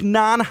the most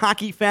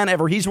non-hockey fan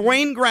ever. He's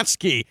Wayne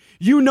Gretzky.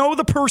 You know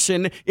the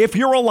person if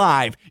you're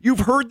alive. You've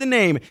heard the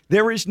name.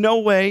 There is no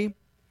way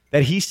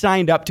that he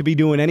signed up to be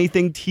doing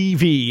anything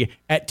TV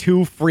at 2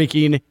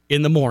 freaking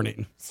in the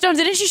morning. Stone,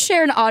 didn't you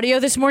share an audio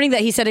this morning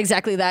that he said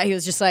exactly that? He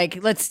was just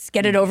like, let's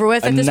get it over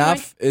with at this point.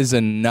 Enough is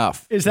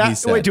enough. Is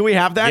that, wait, do we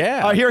have that?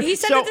 Yeah. Here. He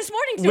said it this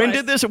morning to us.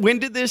 When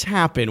did this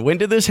happen?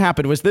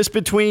 Was this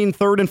between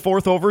third and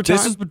fourth overtime?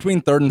 This is between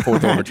third and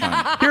fourth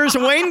overtime. Here's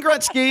Wayne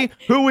Gretzky,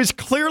 who was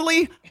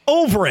clearly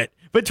over it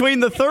between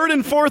the third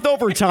and fourth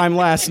overtime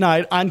last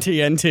night on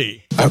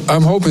TNT.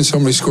 I'm hoping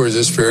somebody scores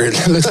this period.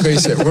 Let's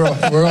face it,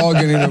 we're all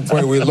getting to a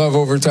point we love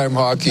overtime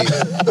hockey,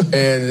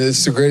 and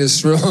it's the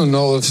greatest thrill in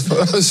all of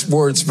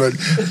sports. But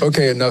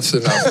okay, enough's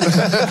enough.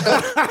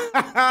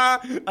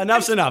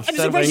 Enough's enough. I'm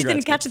surprised you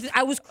didn't catch it.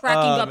 I was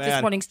cracking up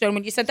this morning, Stone,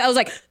 when you said that. I was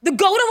like, the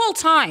GOAT of all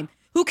time,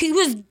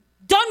 who's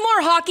done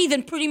more hockey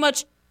than pretty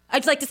much,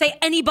 I'd like to say,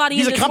 anybody in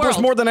this world. He's accomplished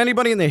more than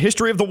anybody in the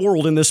history of the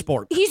world in this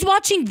sport. He's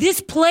watching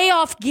this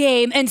playoff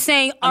game and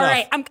saying, all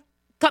right,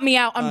 cut me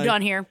out. I'm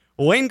done here.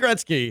 Wayne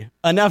Gretzky,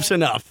 enough's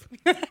enough.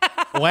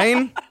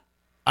 Wayne,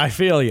 I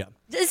feel you.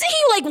 Isn't he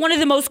like one of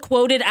the most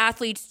quoted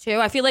athletes too?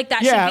 I feel like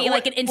that should be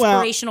like an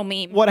inspirational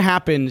meme. What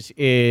happens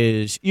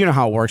is, you know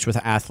how it works with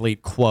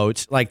athlete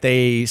quotes. Like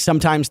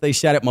sometimes they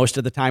said it, most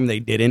of the time they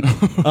didn't.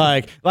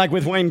 like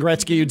with Wayne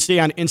Gretzky, you'd see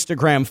on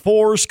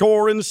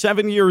Instagram,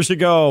 7 years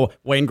ago,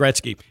 Wayne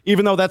Gretzky.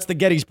 Even though that's the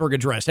Gettysburg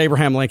Address,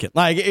 Abraham Lincoln.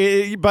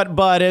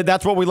 But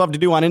that's what we love to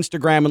do on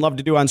Instagram and love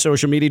to do on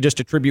social media, just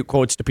attribute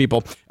quotes to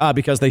people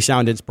because they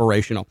sound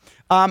inspirational.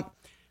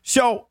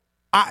 So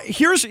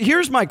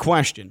here's my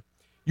question.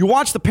 You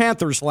watched the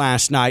Panthers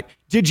last night.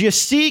 Did you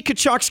see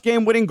Tkachuk's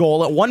game-winning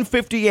goal at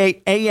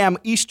 1:58 a.m.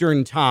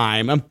 Eastern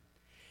Time?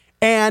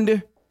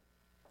 And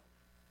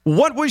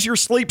what was your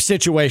sleep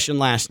situation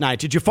last night?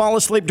 Did you fall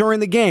asleep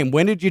during the game?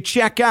 When did you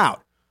check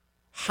out?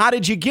 How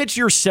did you get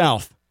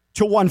yourself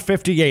to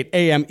 1:58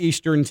 a.m.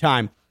 Eastern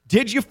Time?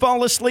 Did you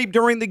fall asleep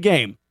during the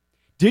game?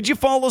 Did you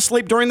fall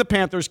asleep during the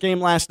Panthers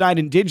game last night?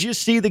 And did you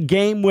see the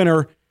game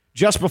winner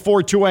just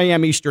before 2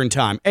 a.m. Eastern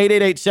Time?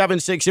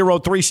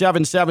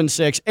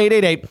 888-760-3776.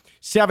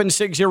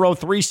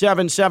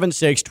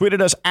 888-760-3776.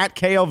 Tweeted us at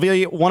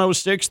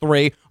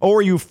KLV1063. Or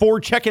are you for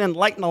checking and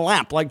lighting the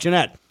lamp like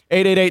Jeanette?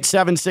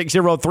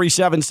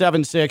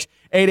 888-760-3776.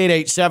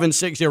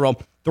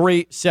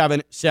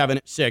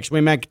 888-760-3776. We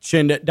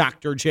mentioned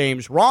Dr.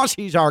 James Ross.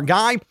 He's our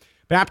guy.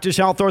 Baptist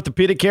Health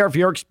Orthopedic Care. If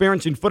you're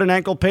experiencing foot and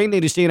ankle pain, need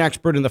to see an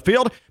expert in the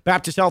field.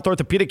 Baptist Health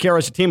Orthopedic Care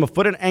is a team of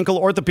foot and ankle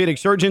orthopedic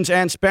surgeons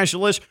and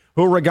specialists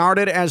who are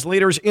regarded as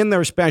leaders in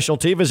their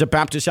specialty. Visit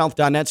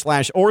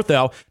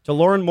baptisthealth.net/ortho to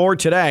learn more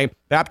today.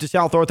 Baptist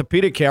Health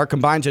Orthopedic Care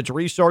combines its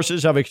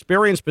resources of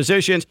experienced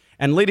physicians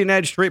and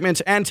leading-edge treatments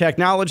and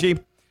technology.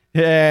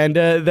 And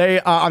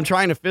I'm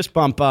trying to fist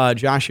bump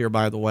Josh here,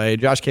 by the way.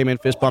 Josh came in,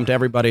 fist bumped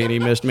everybody, and he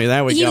missed me.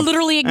 There we go. He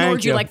literally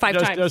ignored you like 5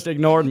 times. Just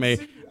ignored me.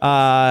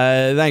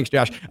 Thanks,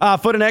 Josh.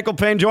 Foot and ankle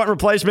pain, joint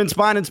replacement,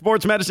 spine, and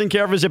sports medicine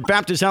care. Visit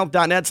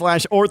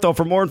baptisthealth.net/ortho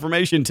for more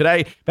information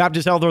today.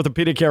 Baptist Health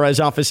Orthopedic Care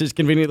has offices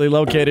conveniently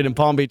located in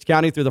Palm Beach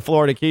County through the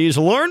Florida Keys.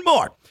 Learn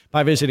more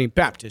by visiting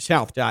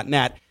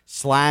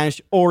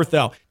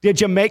baptisthealth.net/ortho.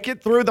 Did you make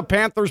it through the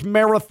Panthers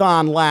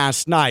marathon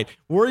last night?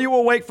 Were you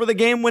awake for the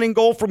game-winning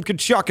goal from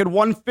Tkachuk at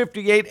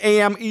 1:58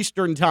 a.m.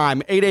 Eastern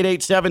Time?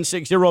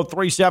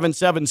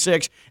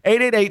 888-760-3776.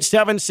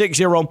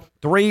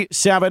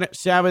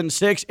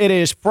 888-760-3776. It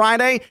is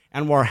Friday,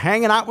 and we're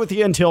hanging out with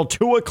you until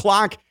 2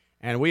 o'clock,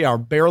 and we are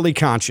barely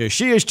conscious.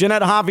 She is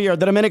Jeanette Javier,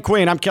 the Minute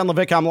Queen. I'm Ken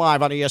LaVicka. I'm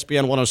live on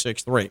ESPN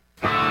 106.3.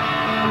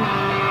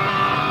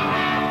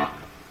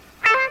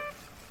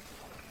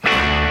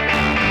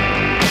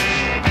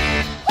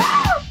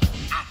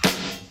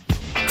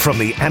 From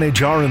the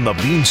Anajar and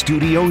Levine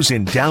Studios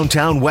in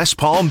downtown West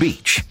Palm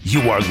Beach,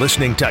 you are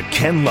listening to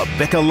Ken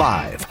LaVicka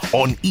Live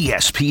on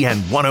ESPN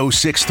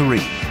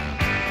 106.3.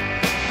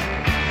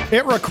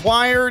 It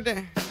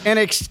required an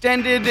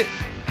extended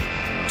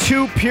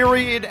 2.5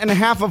 period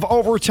of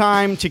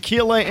overtime,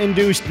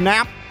 tequila-induced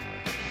nap,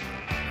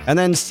 and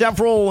then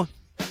several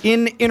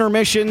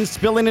intermissions,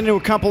 spilling into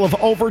a couple of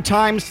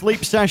overtime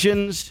sleep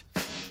sessions.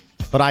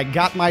 But I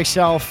got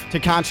myself to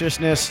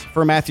consciousness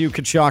for Matthew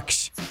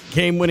Tkachuk's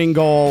game-winning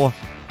goal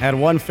at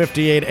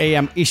 1:58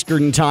 a.m.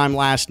 Eastern Time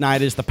last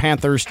night as the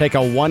Panthers take a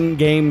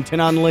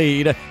 1-0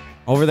 lead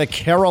over the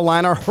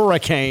Carolina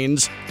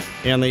Hurricanes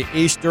in the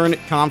Eastern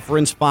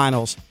Conference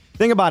Finals.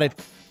 Think about it.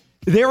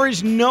 There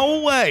is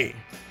no way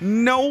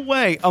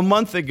a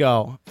month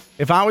ago,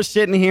 if I was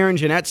sitting here and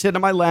Jeanette's sitting to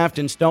my left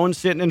and Stone's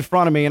sitting in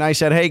front of me and I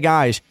said, hey,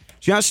 guys,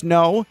 just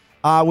know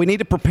we need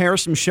to prepare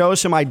some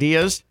shows, some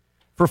ideas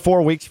for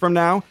 4 weeks from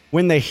now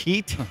when the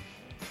Heat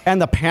and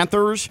the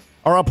Panthers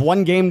are up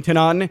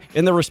 1-0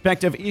 in the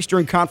respective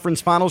Eastern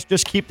Conference Finals.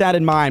 Just keep that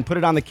in mind. Put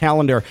it on the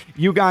calendar.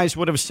 You guys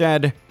would have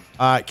said,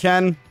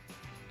 Ken,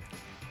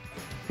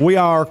 we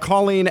are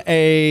calling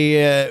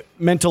a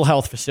mental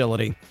health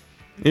facility.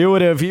 You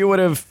would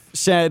have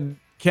said,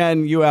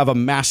 Ken, you have a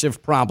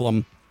massive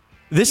problem.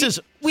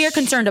 We are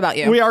concerned about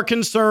you. We are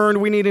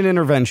concerned. We need an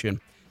intervention.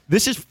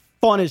 This is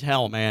fun as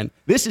hell, man.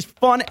 This is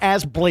fun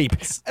as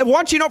bleep.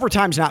 Watching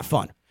overtime's not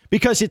fun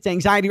because it's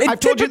anxiety.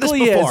 I've told you this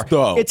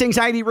before. It's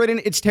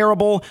anxiety-ridden. It's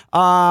terrible.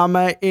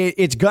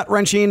 It's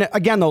gut-wrenching.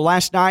 Again, though,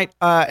 last night,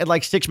 at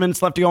like 6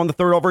 minutes left to go in the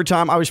third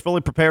overtime, I was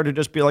fully prepared to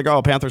just be like,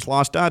 oh, Panthers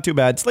lost. Too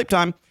bad. Sleep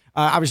time.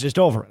 I was just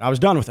over it. I was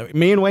done with it.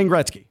 Me and Wayne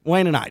Gretzky.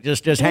 Wayne and I.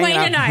 Just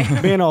hanging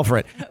out. Being over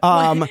it.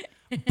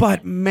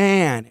 But,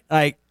 man,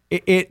 like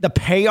the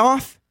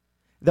payoff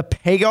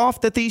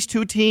that these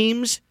two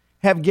teams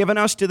have given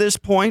us to this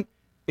point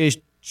is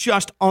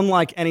just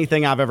unlike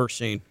anything I've ever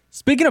seen.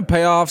 Speaking of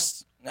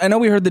payoffs, I know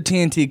we heard the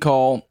TNT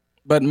call,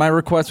 but my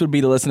request would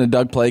be to listen to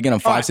Doug Plagan on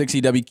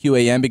 560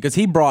 WQAM because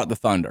he brought the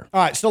Thunder.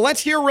 All right, so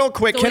let's hear real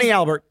quick Kenny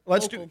Albert.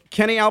 Let's do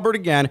Kenny Albert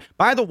again.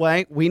 By the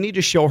way, we need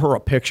to show her a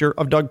picture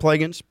of Doug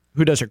Plagan's,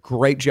 who does a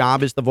great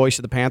job as the voice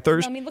of the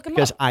Panthers.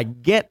 Because I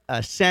get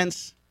a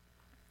sense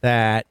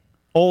that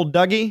old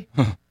Dougie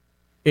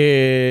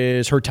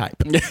is her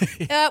type.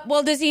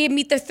 Well, does he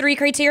meet the 3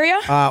 criteria?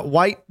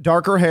 White,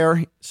 darker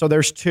hair. So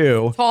there's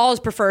 2. Tall is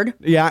preferred.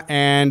 Yeah,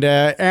 and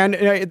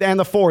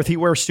the 4th, he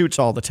wears suits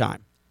all the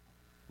time.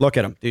 Look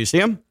at him. Do you see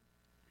him?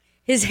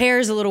 His hair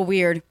is a little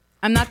weird.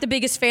 I'm not the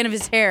biggest fan of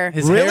his hair.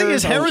 His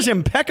hair is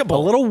impeccable.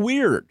 A little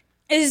weird.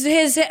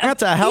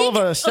 That's a hell of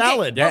a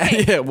salad.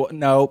 Okay. Yeah. Well,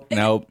 nope.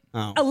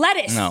 A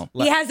lettuce. No.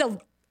 He has a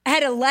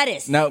head of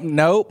lettuce.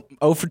 Nope.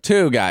 0 for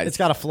 2, guys. It's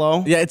got to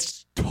flow? Yeah,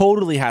 it's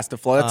totally has to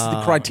flow. That's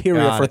the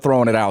criteria for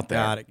throwing it out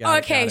there.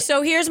 Got it.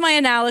 So here's my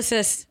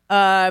analysis.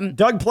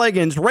 Doug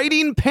Plagens,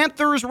 rating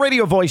Panthers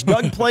radio voice.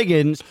 Doug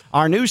Plagens,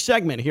 our new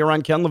segment here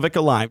on Ken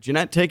LaVicka Live.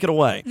 Jeanette, take it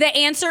away. The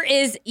answer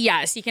is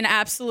yes. You can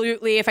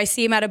absolutely, if I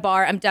see him at a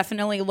bar, I'm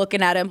definitely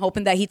looking at him,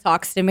 hoping that he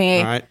talks to me.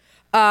 All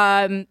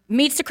right.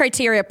 Meets the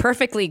criteria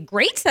perfectly.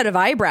 Great set of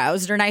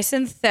eyebrows. They're nice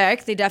and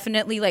thick. They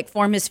definitely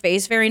form his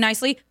face very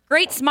nicely.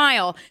 Great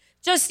smile.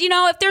 Just,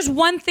 if there's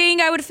one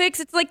thing I would fix,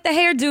 it's like the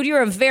hair, dude.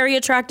 You're a very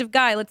attractive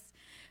guy. Let's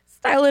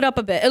style it up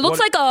a bit. It looks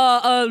like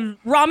a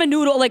ramen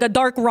noodle, like a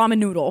dark ramen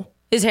noodle,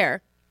 his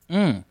hair.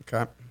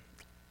 Okay.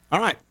 All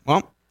right.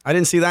 Well, I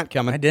didn't see that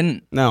coming. I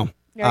didn't. No.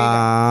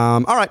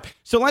 All right.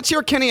 So let's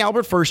hear Kenny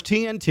Albert first.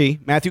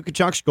 TNT, Matthew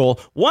Tkachuk's goal,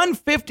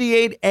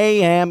 1:58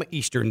 a.m.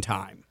 Eastern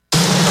Time.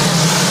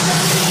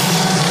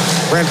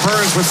 Brent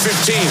Burns with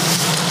 15.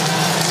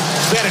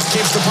 Bennett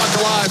keeps the puck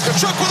alive.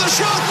 Tkachuk with a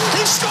shot.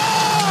 He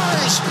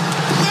scores!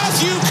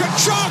 Matthew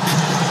Tkachuk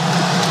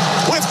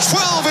with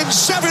 12 and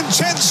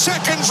 7/10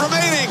 seconds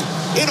remaining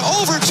in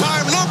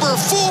overtime number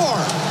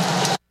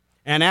 4.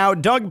 And now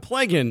Doug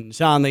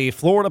Plagens on the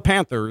Florida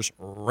Panthers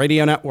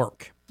Radio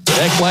Network.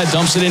 Ekblad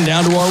dumps it in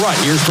down to our right.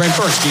 Here's Brent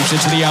Burns. Keeps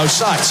it to the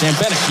outside. Sam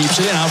Bennett keeps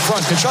it in out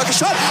front. Tkachuk a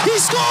shot. He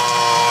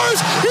scores!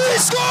 He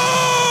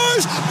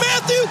scores!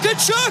 Matthew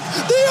Tkachuk,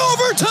 the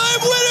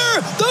overtime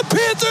winner. The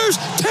Panthers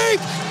take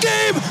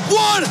game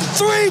 1,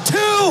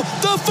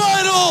 3-2. The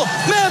final.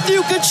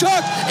 Matthew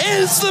Tkachuk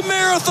ends the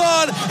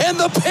marathon, and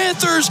the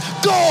Panthers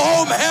go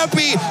home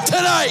happy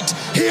tonight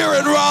here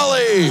in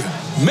Raleigh.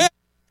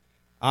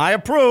 I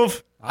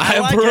approve. I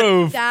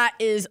approve. That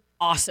is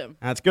awesome.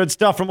 That's good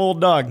stuff from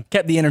old Doug.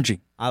 Kept the energy.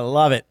 I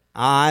love it.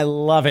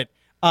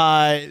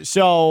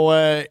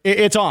 So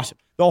it's awesome.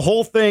 The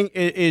whole thing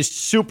is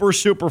super,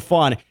 super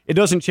fun. It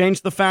doesn't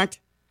change the fact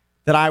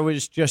that I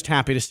was just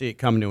happy to see it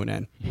come to an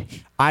end.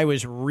 I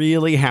was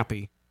really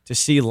happy to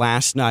see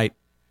last night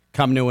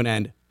come to an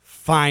end,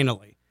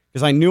 finally,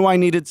 because I knew I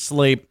needed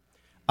sleep.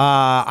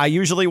 I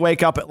usually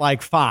wake up at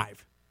like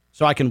 5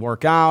 so I can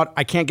work out.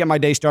 I can't get my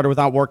day started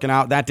without working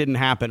out. That didn't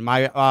happen.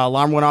 My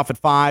alarm went off at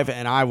 5,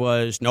 and I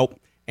was, nope,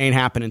 ain't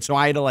happening. So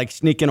I had to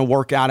sneak in a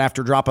workout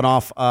after dropping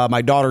off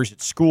my daughters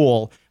at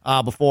school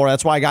before.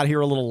 That's why I got here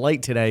a little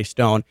late today,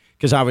 Stone,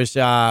 because I was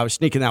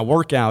sneaking that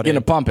workout in. Getting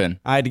a pump in.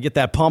 I had to get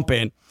that pump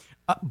in.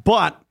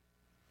 But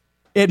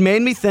it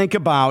made me think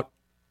about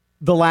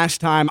the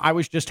last time I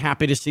was just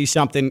happy to see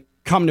something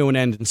come to an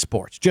end in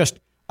sports. Just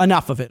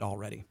enough of it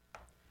already.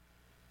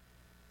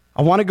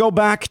 I want to go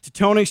back to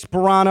Tony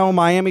Sparano,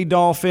 Miami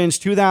Dolphins,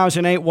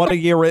 2008. What a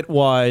year it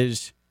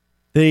was.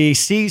 The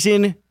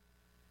season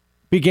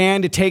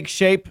began to take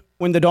shape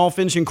when the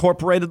Dolphins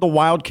incorporated the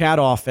Wildcat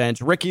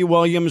offense. Ricky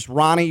Williams,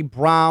 Ronnie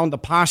Brown, the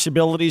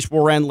possibilities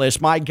were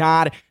endless. My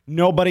God,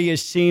 nobody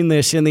has seen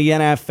this in the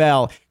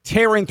NFL.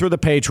 tearing through the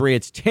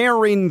Patriots,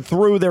 tearing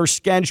through their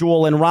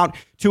schedule en route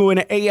to an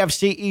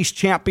AFC East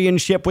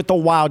championship with the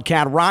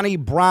Wildcat. Ronnie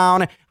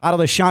Brown out of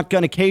the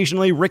shotgun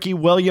occasionally, Ricky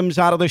Williams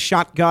out of the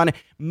shotgun,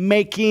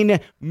 making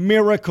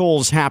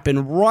miracles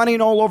happen,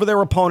 running all over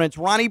their opponents.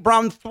 Ronnie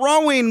Brown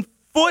throwing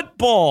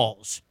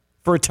footballs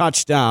for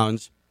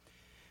touchdowns.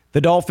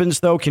 The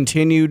Dolphins, though,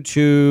 continued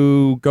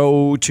to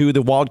go to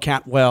the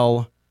Wildcat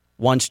well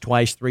once,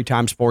 twice, 3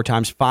 times, 4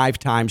 times, 5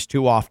 times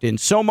too often.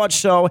 So much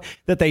so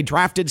that they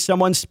drafted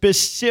someone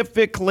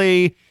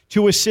specifically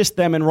to assist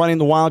them in running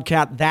the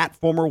Wildcat, that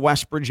former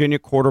West Virginia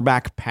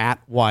quarterback, Pat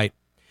White.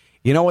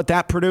 You know what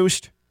that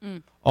produced?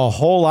 A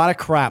whole lot of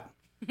crap.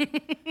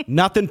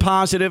 Nothing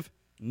positive,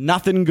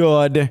 nothing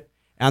good.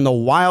 And the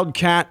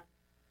Wildcat,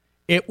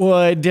 it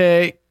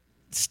would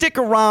stick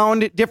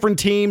around different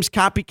teams,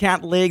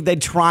 copycat league.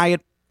 They'd try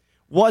it.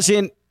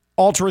 Wasn't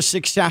ultra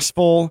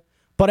successful,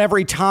 but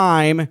every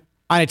time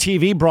on a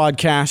TV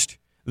broadcast,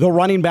 the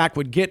running back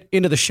would get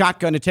into the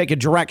shotgun to take a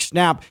direct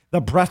snap. The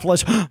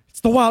breathless,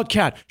 it's the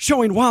Wildcat,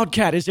 showing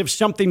Wildcat as if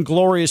something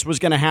glorious was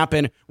going to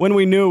happen when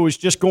we knew it was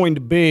just going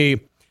to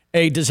be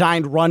a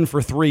designed run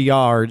for 3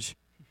 yards.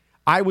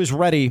 I was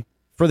ready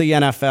for the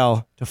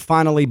NFL to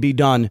finally be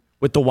done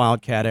with the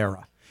Wildcat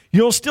era.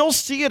 You'll still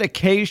see it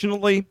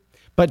occasionally,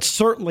 but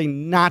certainly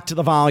not to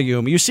the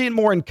volume. You see it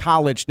more in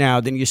college now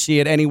than you see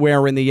it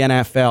anywhere in the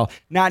NFL.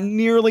 Not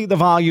nearly the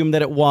volume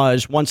that it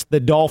was once the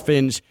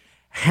Dolphins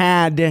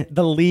had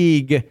the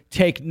league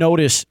take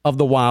notice of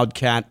the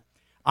Wildcat.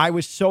 I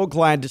was so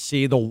glad to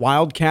see the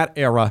Wildcat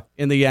era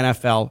in the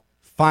NFL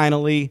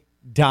finally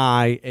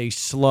die a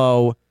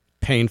slow,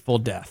 painful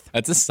death.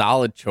 That's a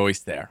solid choice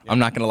there. I'm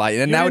not going to lie.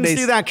 And you didn't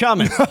see that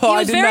coming. He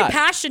was very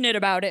passionate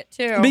about it,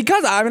 too.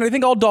 Because, I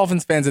think all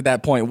Dolphins fans at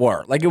that point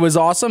were. Like, it was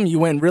awesome. You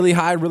went really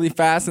high, really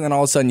fast, and then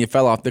all of a sudden you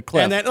fell off the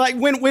cliff. And then, like,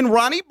 when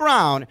Ronnie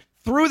Brown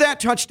threw that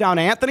touchdown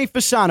to Anthony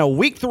Fasano,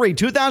 Week 3,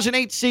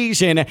 2008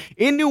 season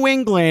in New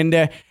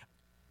England,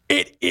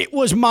 it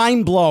was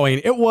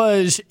mind-blowing. It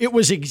was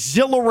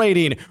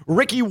exhilarating.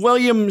 Ricky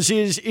Williams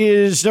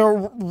is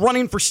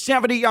running for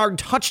 70-yard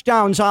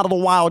touchdowns out of the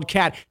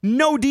Wildcat.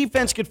 No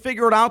defense could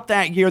figure it out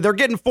that year. They're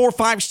getting 4,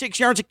 5, 6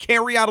 yards of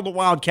carry out of the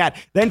Wildcat.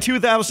 Then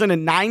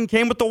 2009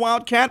 came with the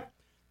Wildcat.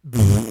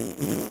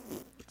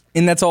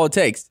 And that's all it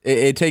takes.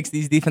 It takes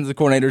these defensive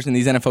coordinators and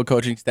these NFL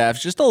coaching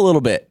staffs just a little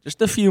bit, just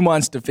a few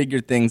months to figure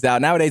things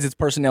out. Nowadays, it's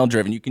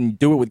personnel-driven. You can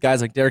do it with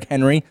guys like Derrick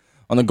Henry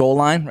on the goal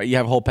line, right? You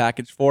have a whole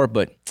package for it,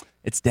 but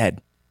it's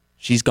dead.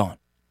 She's gone.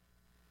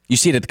 You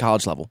see it at the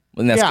college level.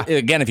 And that's,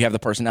 again, if you have the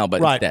personnel,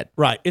 but it's dead.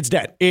 Right, it's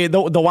dead.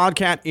 The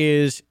Wildcat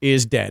is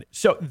dead.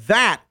 So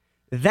that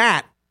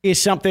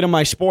is something in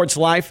my sports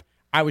life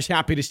I was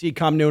happy to see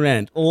come to an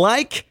end.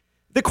 Like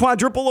the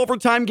quadruple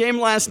overtime game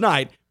last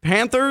night,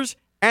 Panthers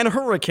and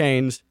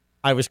Hurricanes,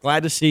 I was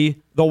glad to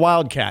see the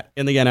Wildcat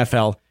in the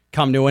NFL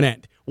come to an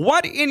end.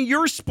 What in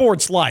your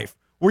sports life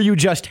were you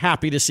just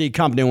happy to see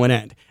come to an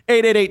end?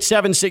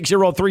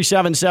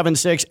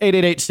 888-760-3776,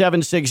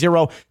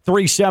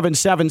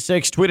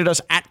 888-760-3776. Tweeted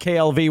us at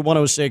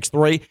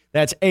KLV1063.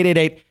 That's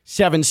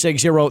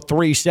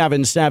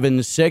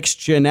 888-760-3776.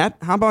 Jeanette,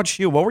 how about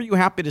you? What were you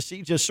happy to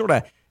see just sort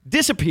of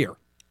disappear?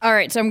 All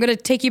right, so I'm going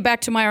to take you back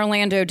to my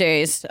Orlando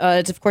days.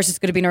 Of course, it's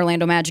going to be an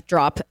Orlando Magic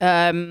drop.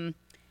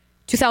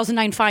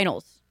 2009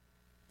 finals.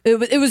 It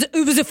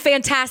was a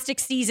fantastic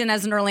season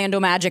as an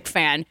Orlando Magic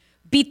fan.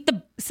 Beat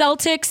the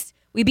Celtics.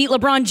 We beat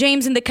LeBron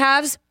James and the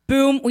Cavs.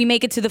 Boom, we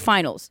make it to the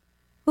finals.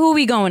 Who are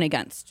we going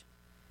against?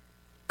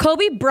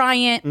 Kobe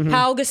Bryant,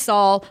 Pau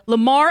Gasol,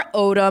 Lamar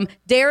Odom,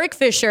 Derek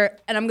Fisher,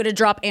 and I'm going to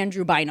drop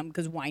Andrew Bynum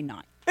because why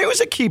not? It was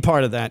a key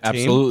part of that team.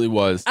 Absolutely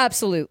was.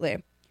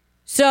 Absolutely.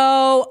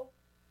 So,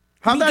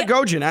 how'd that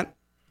go, Jeanette?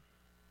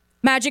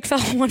 Magic fell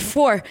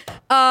 1-4.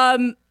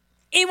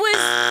 It was.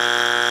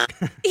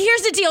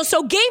 Here's the deal.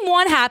 So, game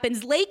 1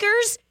 happens.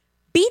 Lakers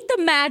beat the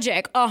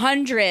Magic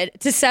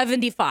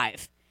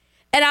 100-75.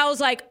 And I was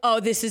like, oh,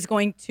 this is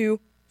going to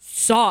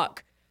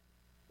suck.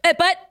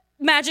 But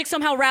Magic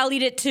somehow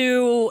rallied it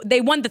to,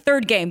 they won the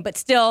third game, but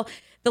still,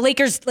 the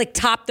Lakers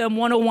topped them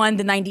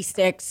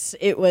 101-96.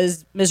 It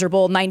was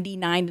miserable,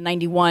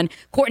 99-91.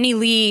 Courtney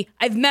Lee,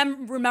 I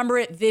remember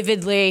it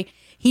vividly.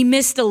 He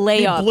missed a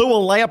layup. He blew a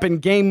layup in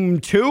game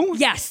 2?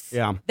 Yes.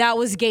 Yeah. That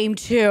was game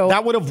 2.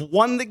 That would have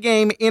won the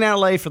game in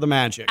LA for the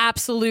Magic.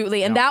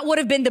 Absolutely. And that would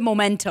have been the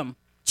momentum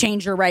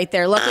changer right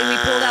there. Luckily, we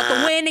pulled out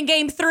the win in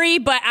game 3,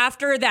 but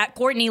after that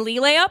Courtney Lee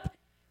layup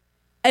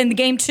in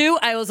game 2,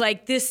 I was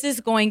like, this is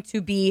going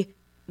to be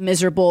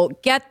miserable.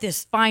 Get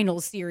this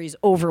final series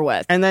over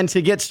with. And then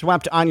to get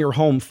swept on your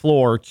home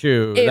floor,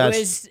 too.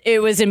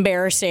 It was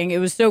embarrassing. It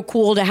was so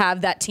cool to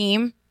have that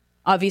team.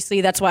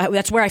 Obviously, that's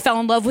where I fell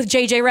in love with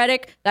JJ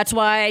Redick. That's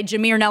why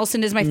Jameer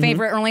Nelson is my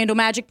favorite Orlando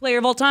Magic player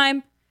of all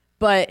time.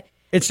 But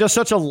it's just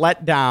such a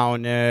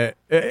letdown. It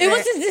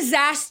was a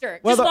disaster,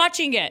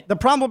 watching it. The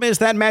problem is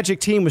that Magic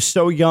team was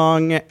so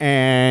young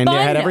and they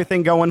had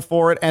everything going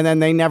for it, and then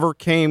they never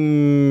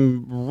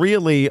came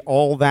really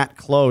all that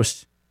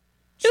close.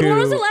 Dude, when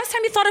was the last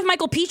time you thought of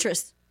Michael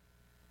Petras?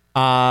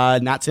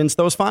 Not since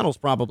those finals,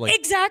 probably.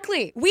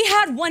 Exactly. We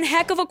had one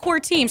heck of a core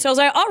team. So I was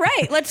like, all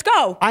right, let's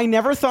go. I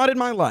never thought in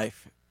my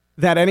life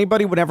that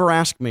anybody would ever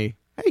ask me,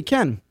 hey,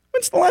 Ken,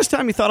 when's the last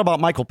time you thought about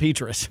Michael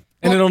Petras?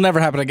 And it'll never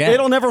happen again.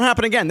 It'll never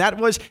happen again. That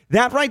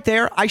right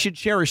there. I should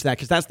cherish that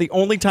because that's the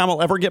only time I'll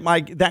ever get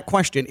that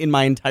question in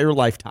my entire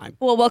lifetime.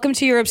 Well, welcome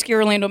to your obscure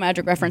Orlando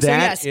Magic reference.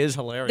 That is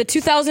hilarious. The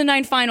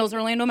 2009 finals,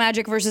 Orlando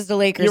Magic versus the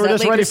Lakers. You were that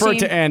just Lakers ready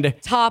for it to end.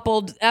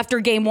 Toppled after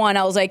game one.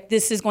 I was like,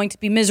 this is going to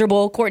be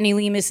miserable. Courtney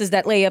Lee misses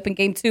that layup in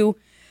game two.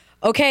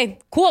 Okay,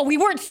 cool. We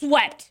weren't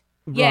swept.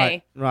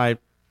 Yay. Right.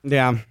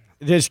 Yeah.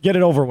 Just get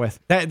it over with.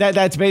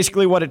 That's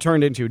basically what it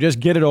turned into. Just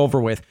get it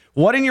over with.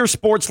 What in your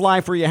sports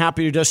life were you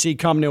happy to just see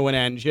come to an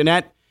end?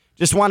 Jeanette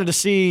just wanted to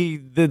see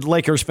the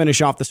Lakers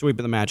finish off the sweep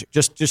of the Magic.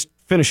 Just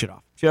finish it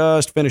off.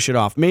 Just finish it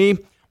off. Me,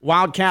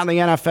 Wildcat in the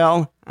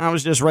NFL, I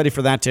was just ready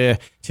for that to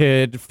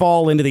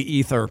fall into the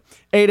ether.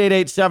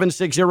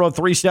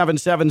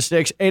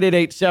 888-760-3776.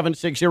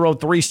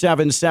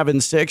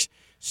 888-760-3776.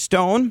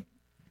 Stone,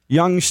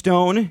 young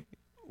Stone,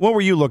 what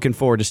were you looking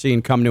forward to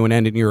seeing come to an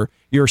end in your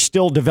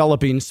still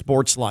developing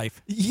sports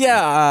life?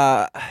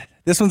 Yeah,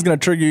 this one's going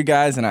to trigger you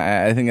guys, and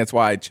I think that's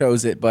why I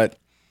chose it. But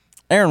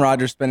Aaron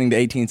Rodgers spending the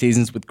 18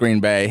 seasons with Green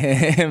Bay,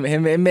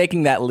 him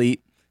making that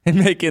leap and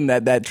making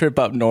that trip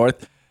up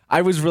north,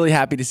 I was really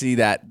happy to see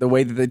that, the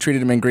way that they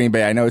treated him in Green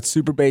Bay. I know it's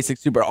super basic,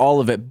 super all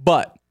of it,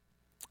 but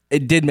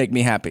it did make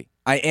me happy.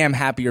 I am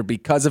happier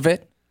because of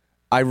it.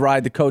 I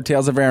ride the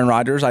coattails of Aaron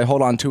Rodgers. I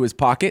hold on to his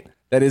pocket.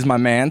 That is my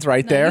man's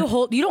right there.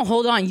 You don't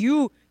hold on.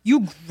 You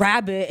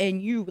grab it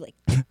and you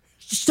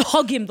just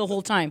hug him the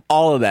whole time.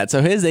 All of that. So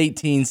his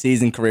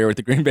 18-season career with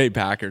the Green Bay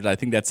Packers, I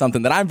think that's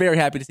something that I'm very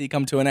happy to see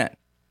come to an end.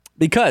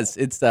 Because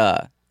it's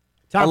time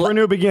for a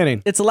new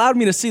beginning. It's allowed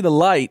me to see the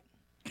light.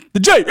 The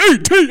Jets,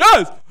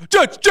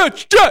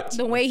 Jets.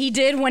 The way he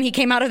did when he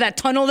came out of that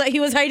tunnel that he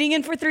was hiding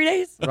in for 3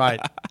 days.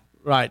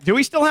 Right. Do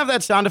we still have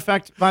that sound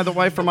effect, by the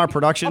way, from our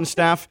production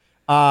staff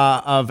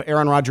of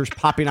Aaron Rodgers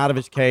popping out of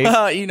his cave?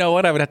 You know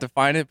what? I would have to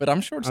find it, but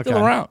I'm sure it's still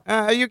around.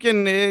 You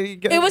can.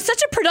 It was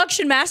such a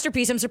production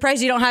masterpiece. I'm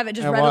surprised you don't have it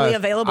just readily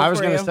available. I was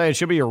going to say it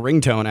should be your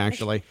ringtone,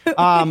 actually.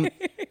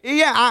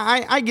 Yeah,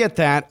 I get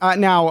that.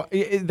 Now,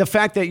 the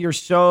fact that you're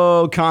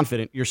so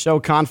confident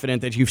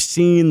that you've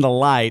seen the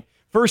light.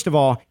 First of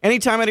all,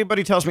 anytime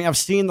anybody tells me I've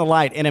seen the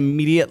light and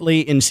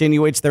immediately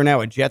insinuates they're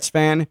now a Jets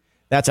fan,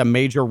 that's a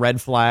major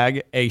red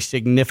flag, a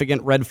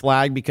significant red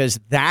flag, because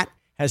that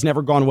has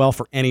never gone well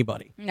for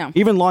anybody. No.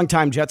 Even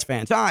longtime Jets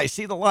fans. I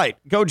see the light.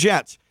 Go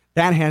Jets.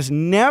 That has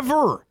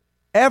never,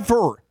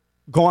 ever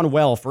gone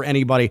well for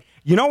anybody.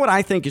 You know what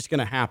I think is going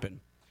to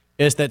happen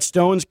is that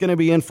Stone's going to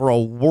be in for a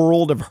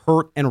world of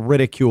hurt and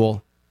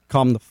ridicule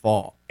come the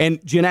fall.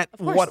 And Jeanette,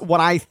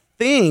 what I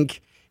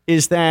think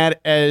is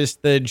that as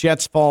the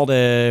Jets fall to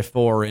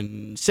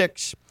 4-6,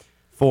 4-7,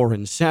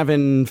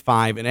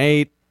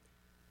 5-8,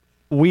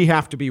 we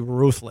have to be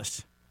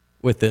ruthless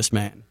with this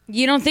man.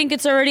 You don't think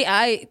it's already?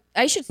 I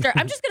should start.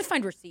 I'm just going to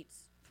find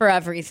receipts for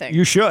everything.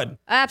 You should.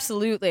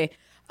 Absolutely.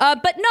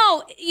 But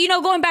no,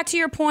 going back to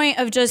your point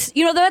of just,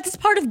 that's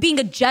part of being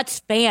a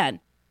Jets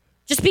fan.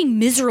 Just being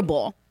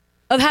miserable,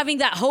 of having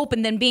that hope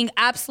and then being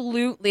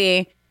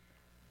absolutely,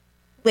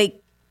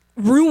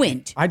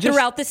 ruined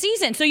throughout the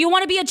season. So you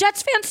want to be a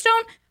Jets fan,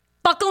 Stone?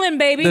 Buckle in,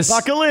 baby.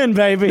 Buckle in,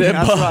 baby.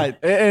 That's right.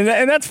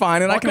 And that's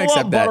fine, and Buckle I can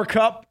accept up, that.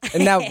 Buttercup.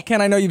 And now,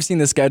 Ken, I know you've seen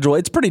the schedule.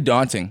 It's pretty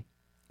daunting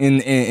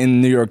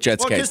in New York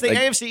Jets case. Because the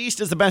AFC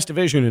East is the best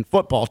division in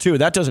football, too.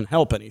 That doesn't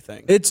help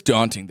anything. It's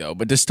daunting, though.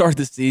 But to start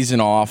the season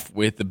off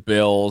with the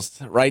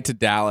Bills, right to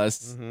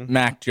Dallas,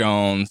 Mac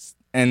Jones,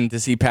 and to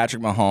see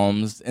Patrick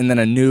Mahomes, and then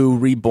a new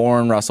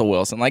reborn Russell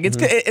Wilson. It's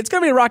going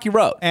to be a rocky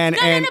road. No,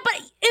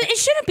 but it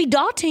shouldn't be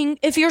daunting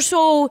if you're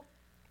so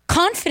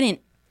confident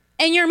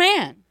in your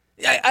man.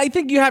 I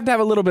think you have to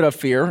have a little bit of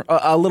fear,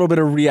 a little bit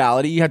of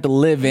reality. You have to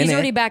live in it. He's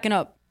already backing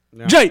up.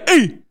 No.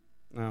 J-E!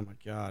 Oh, my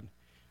God.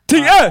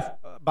 T-F!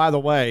 By the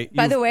way,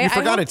 you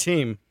forgot a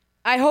team.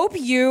 I hope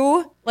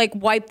you,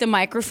 wipe the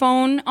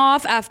microphone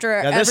off after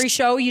every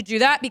show you do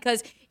that,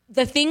 because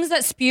the things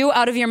that spew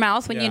out of your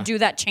mouth when you do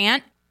that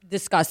chant,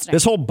 disgusting.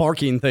 This whole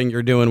barking thing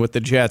you're doing with the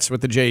Jets,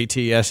 with the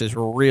JETS, is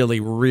really,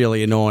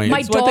 really annoying.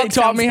 It's what they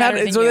taught me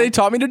It's what they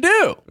taught me to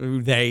do.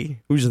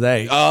 Who's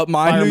they?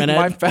 Fireman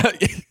Ed.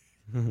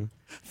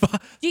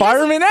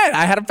 Fireman Ed.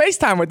 I had a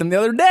FaceTime with him the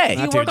other day.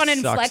 You work on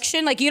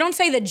inflection. You don't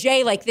say the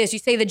J like this. You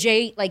say the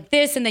J like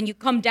this, and then you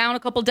come down a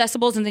couple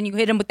decibels, and then you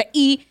hit him with the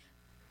E.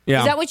 Yeah.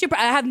 Is that what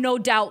I have no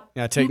doubt.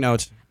 Yeah, take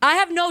notes. I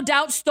have no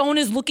doubt Stone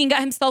is looking at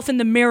himself in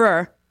the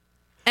mirror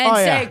and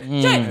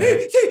saying, Jet.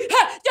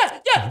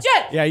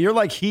 Yeah,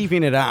 you're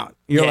heaving it out.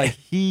 You're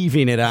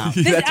heaving it out.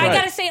 I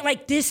got to say it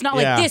like this, not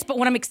like this, but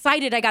when I'm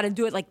excited, I got to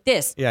do it like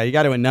this. Yeah, you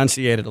got to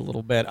enunciate it a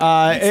little bit.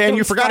 And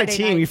you forgot a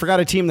team. You forgot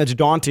a team that's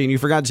daunting. You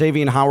forgot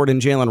Xavier Howard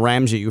and Jalen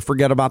Ramsey. You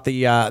forget about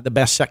the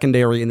best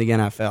secondary in the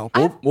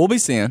NFL. We'll be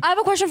seeing. I have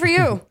a question for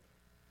you.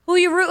 Who are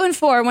you rooting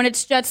for when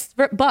it's Jets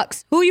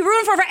Bucks? Who are you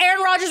rooting for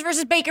Aaron Rodgers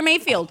versus Baker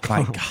Mayfield?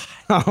 My God.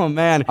 Oh,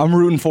 man. I'm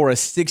rooting for a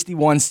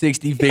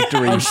 61-60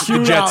 victory. A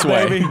shootout,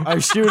 baby. A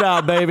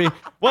shootout, baby.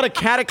 What a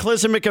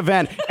cataclysmic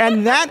event.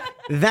 And that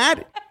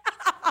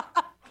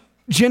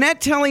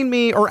Jeanette telling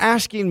me or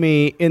asking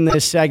me in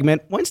this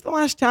segment, when's the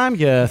last time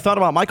you thought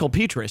about Michael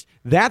Petras?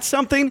 That's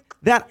something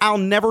that I'll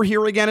never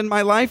hear again in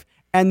my life.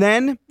 And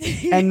then,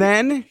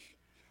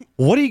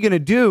 what are you going to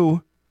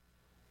do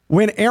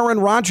when Aaron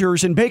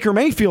Rodgers and Baker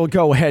Mayfield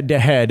go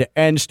head-to-head?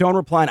 And Stone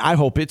replied, I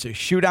hope it's a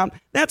shootout.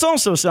 That's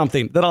also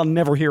something that I'll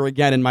never hear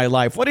again in my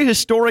life. What a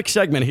historic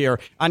segment here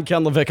on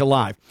Ken LaVicka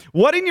Live.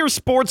 What in your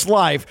sports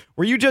life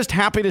were you just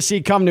happy to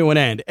see come to an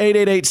end?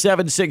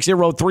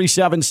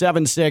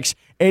 888-760-3776,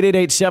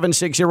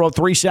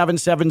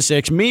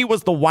 888-760-3776. Me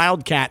was the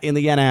Wildcat in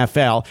the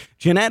NFL.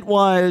 Jeanette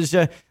was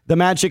the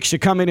Magic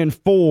succumbing in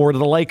 4 to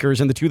the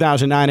Lakers in the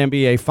 2009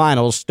 NBA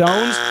Finals.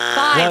 Stones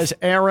 5. was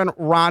Aaron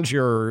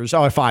Rodgers.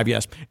 Oh, 5,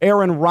 yes.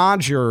 Aaron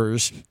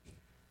Rodgers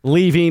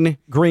leaving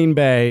Green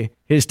Bay,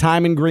 his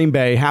time in Green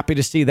Bay. Happy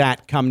to see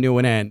that come to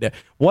an end.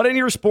 What in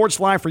your sports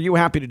life are you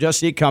happy to just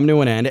see come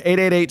to an end?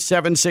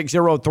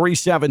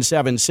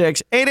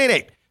 888-760-3776,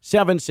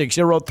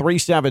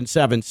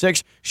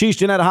 888-760-3776. She's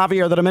Jeanette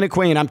Javier, the Dominican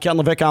Queen. I'm Ken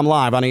LaVicka. I'm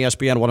live on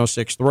ESPN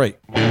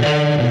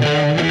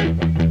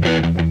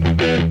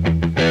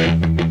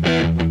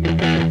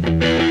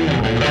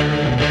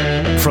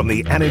 106.3. From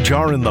the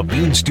Anajar and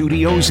Levine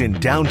Studios in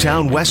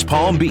downtown West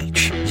Palm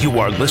Beach, you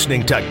are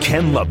listening to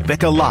Ken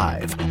LaVicka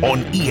Live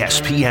on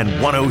ESPN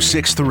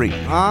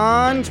 106.3.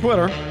 On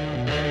Twitter,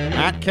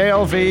 at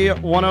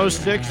KLV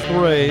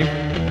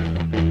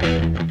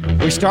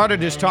 1063. We started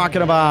just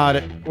talking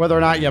about whether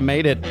or not you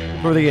made it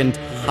through the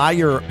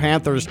entire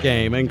Panthers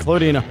game,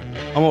 including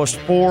almost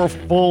 4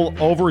 full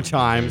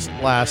overtimes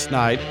last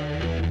night.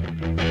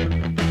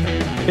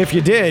 If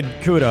you did,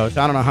 kudos.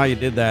 I don't know how you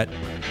did that.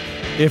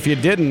 If you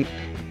didn't,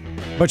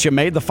 but you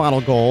made the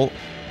final goal,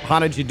 how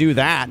did you do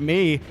that?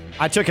 Me,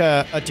 I took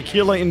a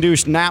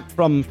tequila-induced nap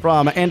from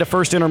end of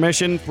first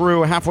intermission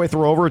through halfway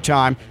through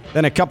overtime,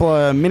 then a couple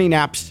of mini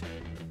naps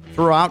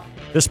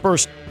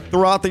dispersed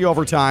throughout the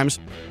overtimes.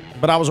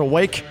 But I was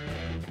awake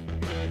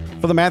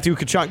for the Matthew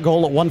Tkachuk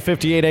goal at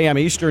 1:58 a.m.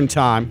 Eastern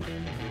Time.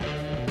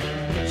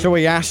 So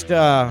we asked,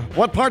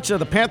 what parts of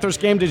the Panthers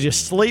game did you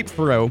sleep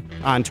through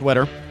on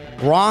Twitter?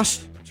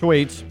 Ross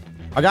tweets,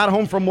 I got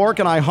home from work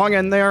and I hung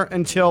in there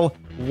until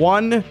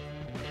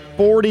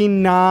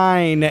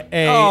 1:49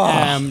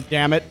 a.m.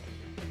 Damn it.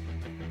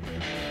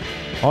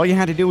 All you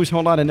had to do was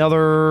hold on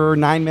another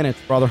 9 minutes,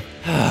 brother.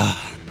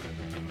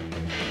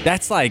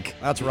 That's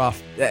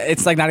rough.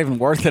 It's like not even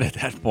worth it at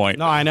that point.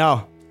 No, I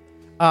know.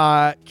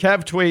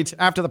 Kev tweets,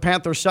 after the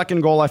Panthers'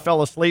 second goal, I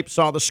fell asleep,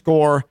 saw the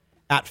score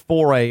at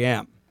 4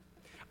 a.m.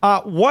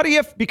 What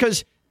if,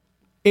 because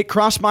it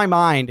crossed my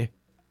mind,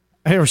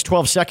 there was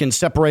 12 seconds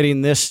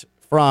separating this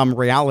from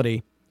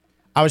reality,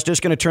 I was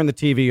just going to turn the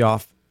TV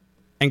off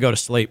and go to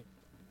sleep.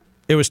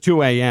 It was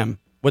 2 a.m.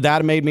 Would that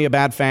have made me a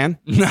bad fan?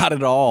 Not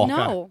at all. No.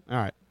 Okay. All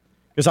right.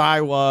 Because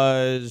I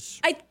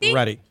was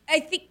ready.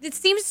 I think it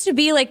seems to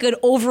be like an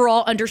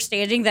overall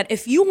understanding that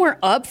if you weren't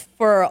up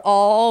for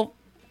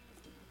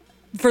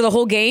the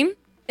whole game,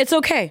 it's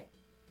okay.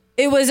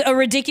 It was a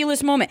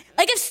ridiculous moment.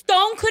 Like if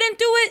Stone couldn't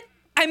do it,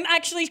 I'm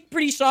actually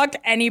pretty shocked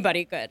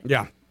anybody could.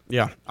 Yeah.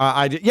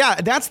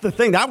 That's the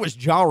thing. That was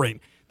jarring.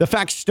 The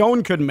fact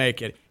Stone couldn't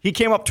make it. He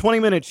came up 20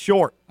 minutes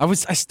short. I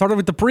started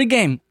with the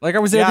pregame. Like I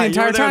was there the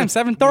entire time.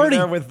 7:30.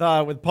 There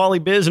with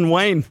Paulie Biz and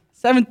Wayne.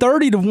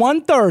 7:30 to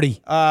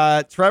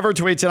 1:30. Trevor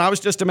tweets, and I was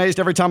just amazed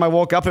every time I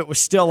woke up it was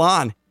still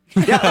on.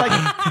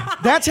 Yeah,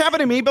 that's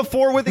happened to me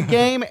before with a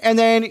game, and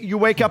then you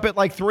wake up at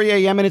like 3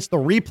 a.m. and it's the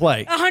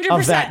replay 100%.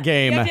 of that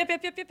game.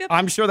 Yep.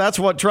 I'm sure that's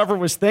what Trevor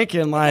was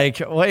thinking.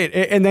 Like, wait,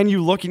 and then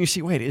you look and you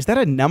see, wait, is that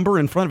a number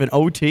in front of an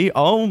OT?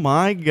 Oh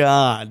my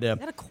God. Is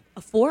that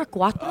a 4?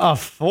 Cuatro? A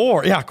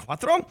 4. Yeah,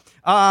 cuatro.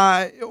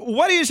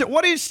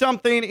 What is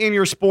something in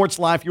your sports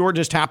life you're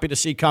just happy to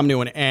see come to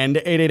an end?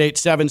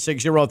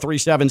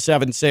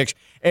 888-760-3776,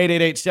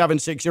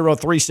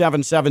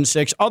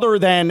 888-760-3776. Other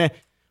than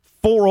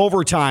 4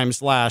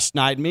 overtimes last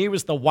night. Me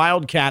was the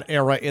Wildcat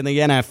era in the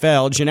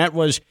NFL. Jeanette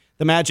was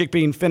the Magic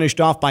being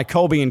finished off by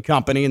Kobe and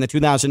company in the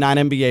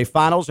 2009 NBA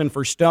Finals. And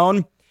for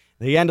Stone,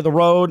 the end of the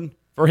road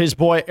for his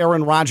boy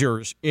Aaron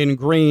Rodgers in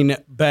Green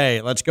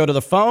Bay. Let's go to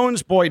the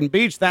phones. Boynton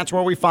Beach, that's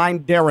where we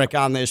find Derek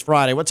on this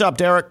Friday. What's up,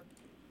 Derek?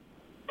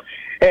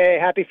 Hey,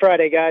 happy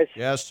Friday, guys.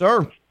 Yes,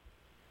 sir.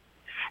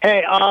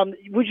 Hey,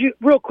 would you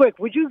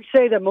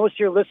say that most of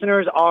your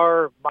listeners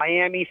are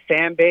Miami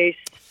fan base?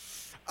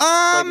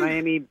 Like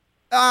Miami.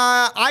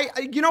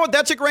 You know what?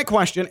 That's a great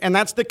question, and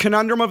that's the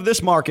conundrum of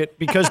this market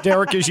because,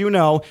 Derek, as you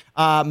know,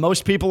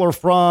 most people are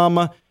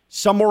from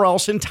somewhere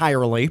else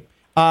entirely.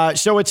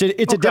 So it's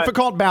a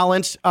difficult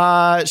balance.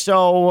 But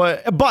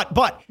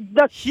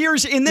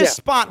here's in this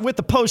spot with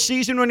the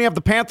postseason when you have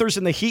the Panthers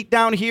and the Heat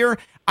down here,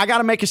 I got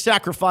to make a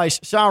sacrifice.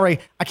 Sorry,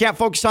 I can't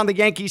focus on the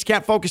Yankees,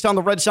 can't focus on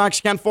the Red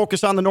Sox, can't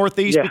focus on the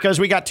Northeast because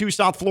we got 2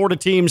 South Florida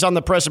teams on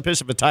the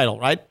precipice of a title,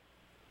 right?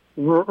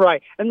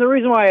 Right. And the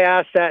reason why I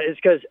asked that is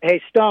because,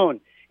 hey,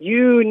 Stone,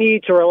 you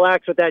need to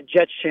relax with that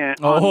Jets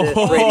chant on this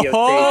radio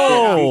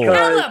station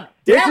because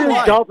this is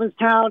Dolphins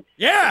Town.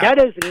 Yeah. That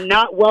is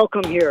not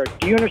welcome here.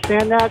 Do you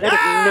understand that? That is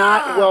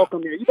not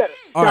welcome here. You better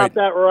stop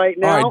that right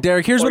now. All right,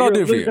 Derek, here's what I'll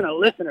do for you. A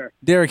listener.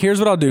 Derek, here's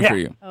what I'll do for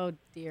you. Oh,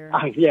 dear.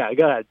 Yeah,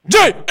 go ahead.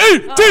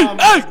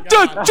 J-E-T-S,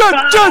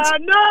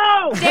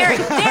 no! Derek,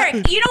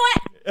 you know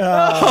what?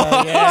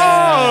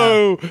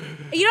 Oh!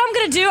 You know what I'm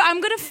going to do? I'm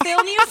going to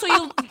film you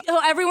so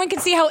everyone can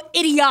see how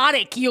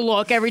idiotic you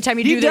look every time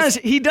you do this.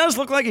 He does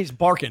look like he's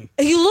barking.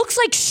 He looks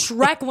like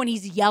Shrek when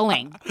he's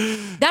yelling.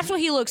 That's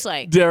what he looks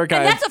like. Derek,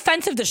 and that's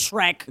offensive to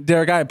Shrek.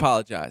 Derek, I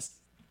apologize.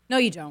 No,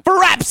 you don't.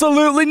 For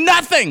absolutely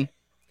nothing.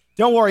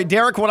 Don't worry,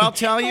 Derek, what I'll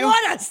tell you.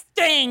 What a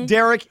sting.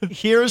 Derek,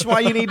 here's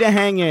why you need to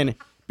hang in.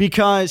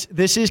 Because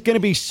this is going to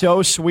be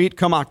so sweet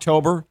come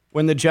October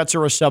when the Jets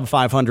are a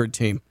sub-500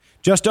 team.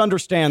 Just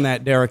understand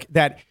that, Derek,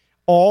 that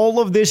all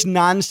of this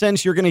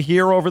nonsense you're going to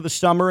hear over the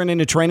summer and in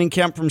a training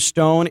camp from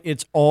Stone,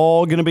 it's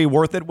all going to be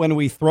worth it when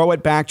we throw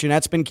it back.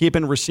 Jeanette's been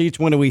keeping receipts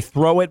when we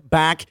throw it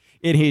back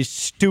in his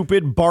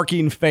stupid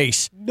barking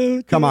face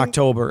come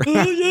October.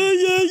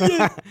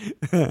 I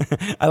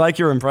like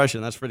your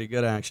impression. That's pretty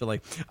good,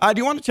 actually. Do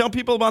you want to tell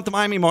people about the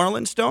Miami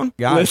Marlins, Stone?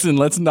 Listen,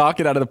 let's knock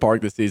it out of the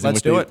park this season.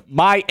 Let's do it.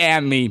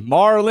 Miami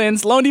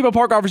Marlins. Lone Depot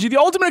Park offers you the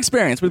ultimate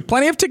experience with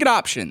plenty of ticket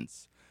options.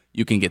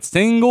 You can get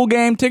single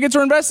game tickets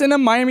or invest in a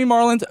Miami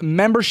Marlins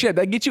membership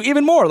that gets you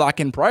even more. Lock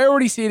in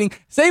priority seating,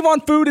 save on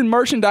food and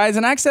merchandise,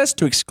 and access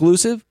to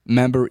exclusive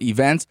member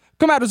events.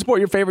 Come out to support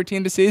your favorite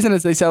team this season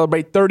as they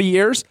celebrate 30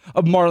 years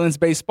of Marlins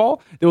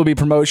baseball. There will be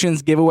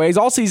promotions, giveaways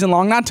all season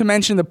long, not to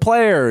mention the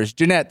players.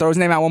 Jeanette, throw his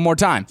name out one more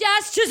time.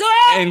 Yes, Chisholm!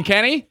 And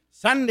Kenny?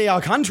 Sandy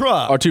Alcantara.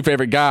 Our two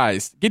favorite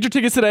guys. Get your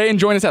tickets today and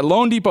join us at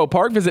Lone Depot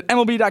Park. Visit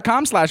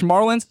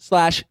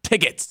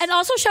MLB.com/Marlins/tickets. And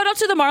also shout out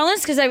to the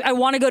Marlins because I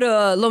want to go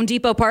to Lone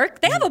Depot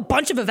Park. They have a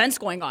bunch of events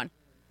going on.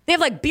 They have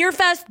like Beer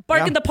Fest,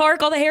 Bark in the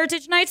Park, all the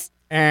Heritage Nights.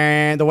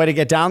 And the way to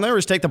get down there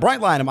is take the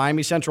Brightline to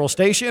Miami Central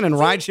Station and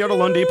ride share to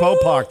Lone Depot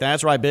Park.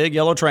 That's right, big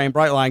yellow train,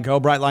 Brightline. Go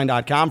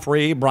Brightline.com,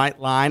 free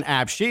Brightline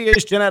app. She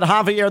is Jeanette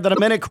Javier, the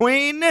Minute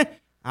Queen.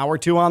 Hour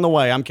 2 on the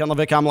way. I'm Ken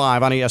Levick. I'm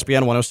live on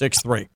ESPN 106.3.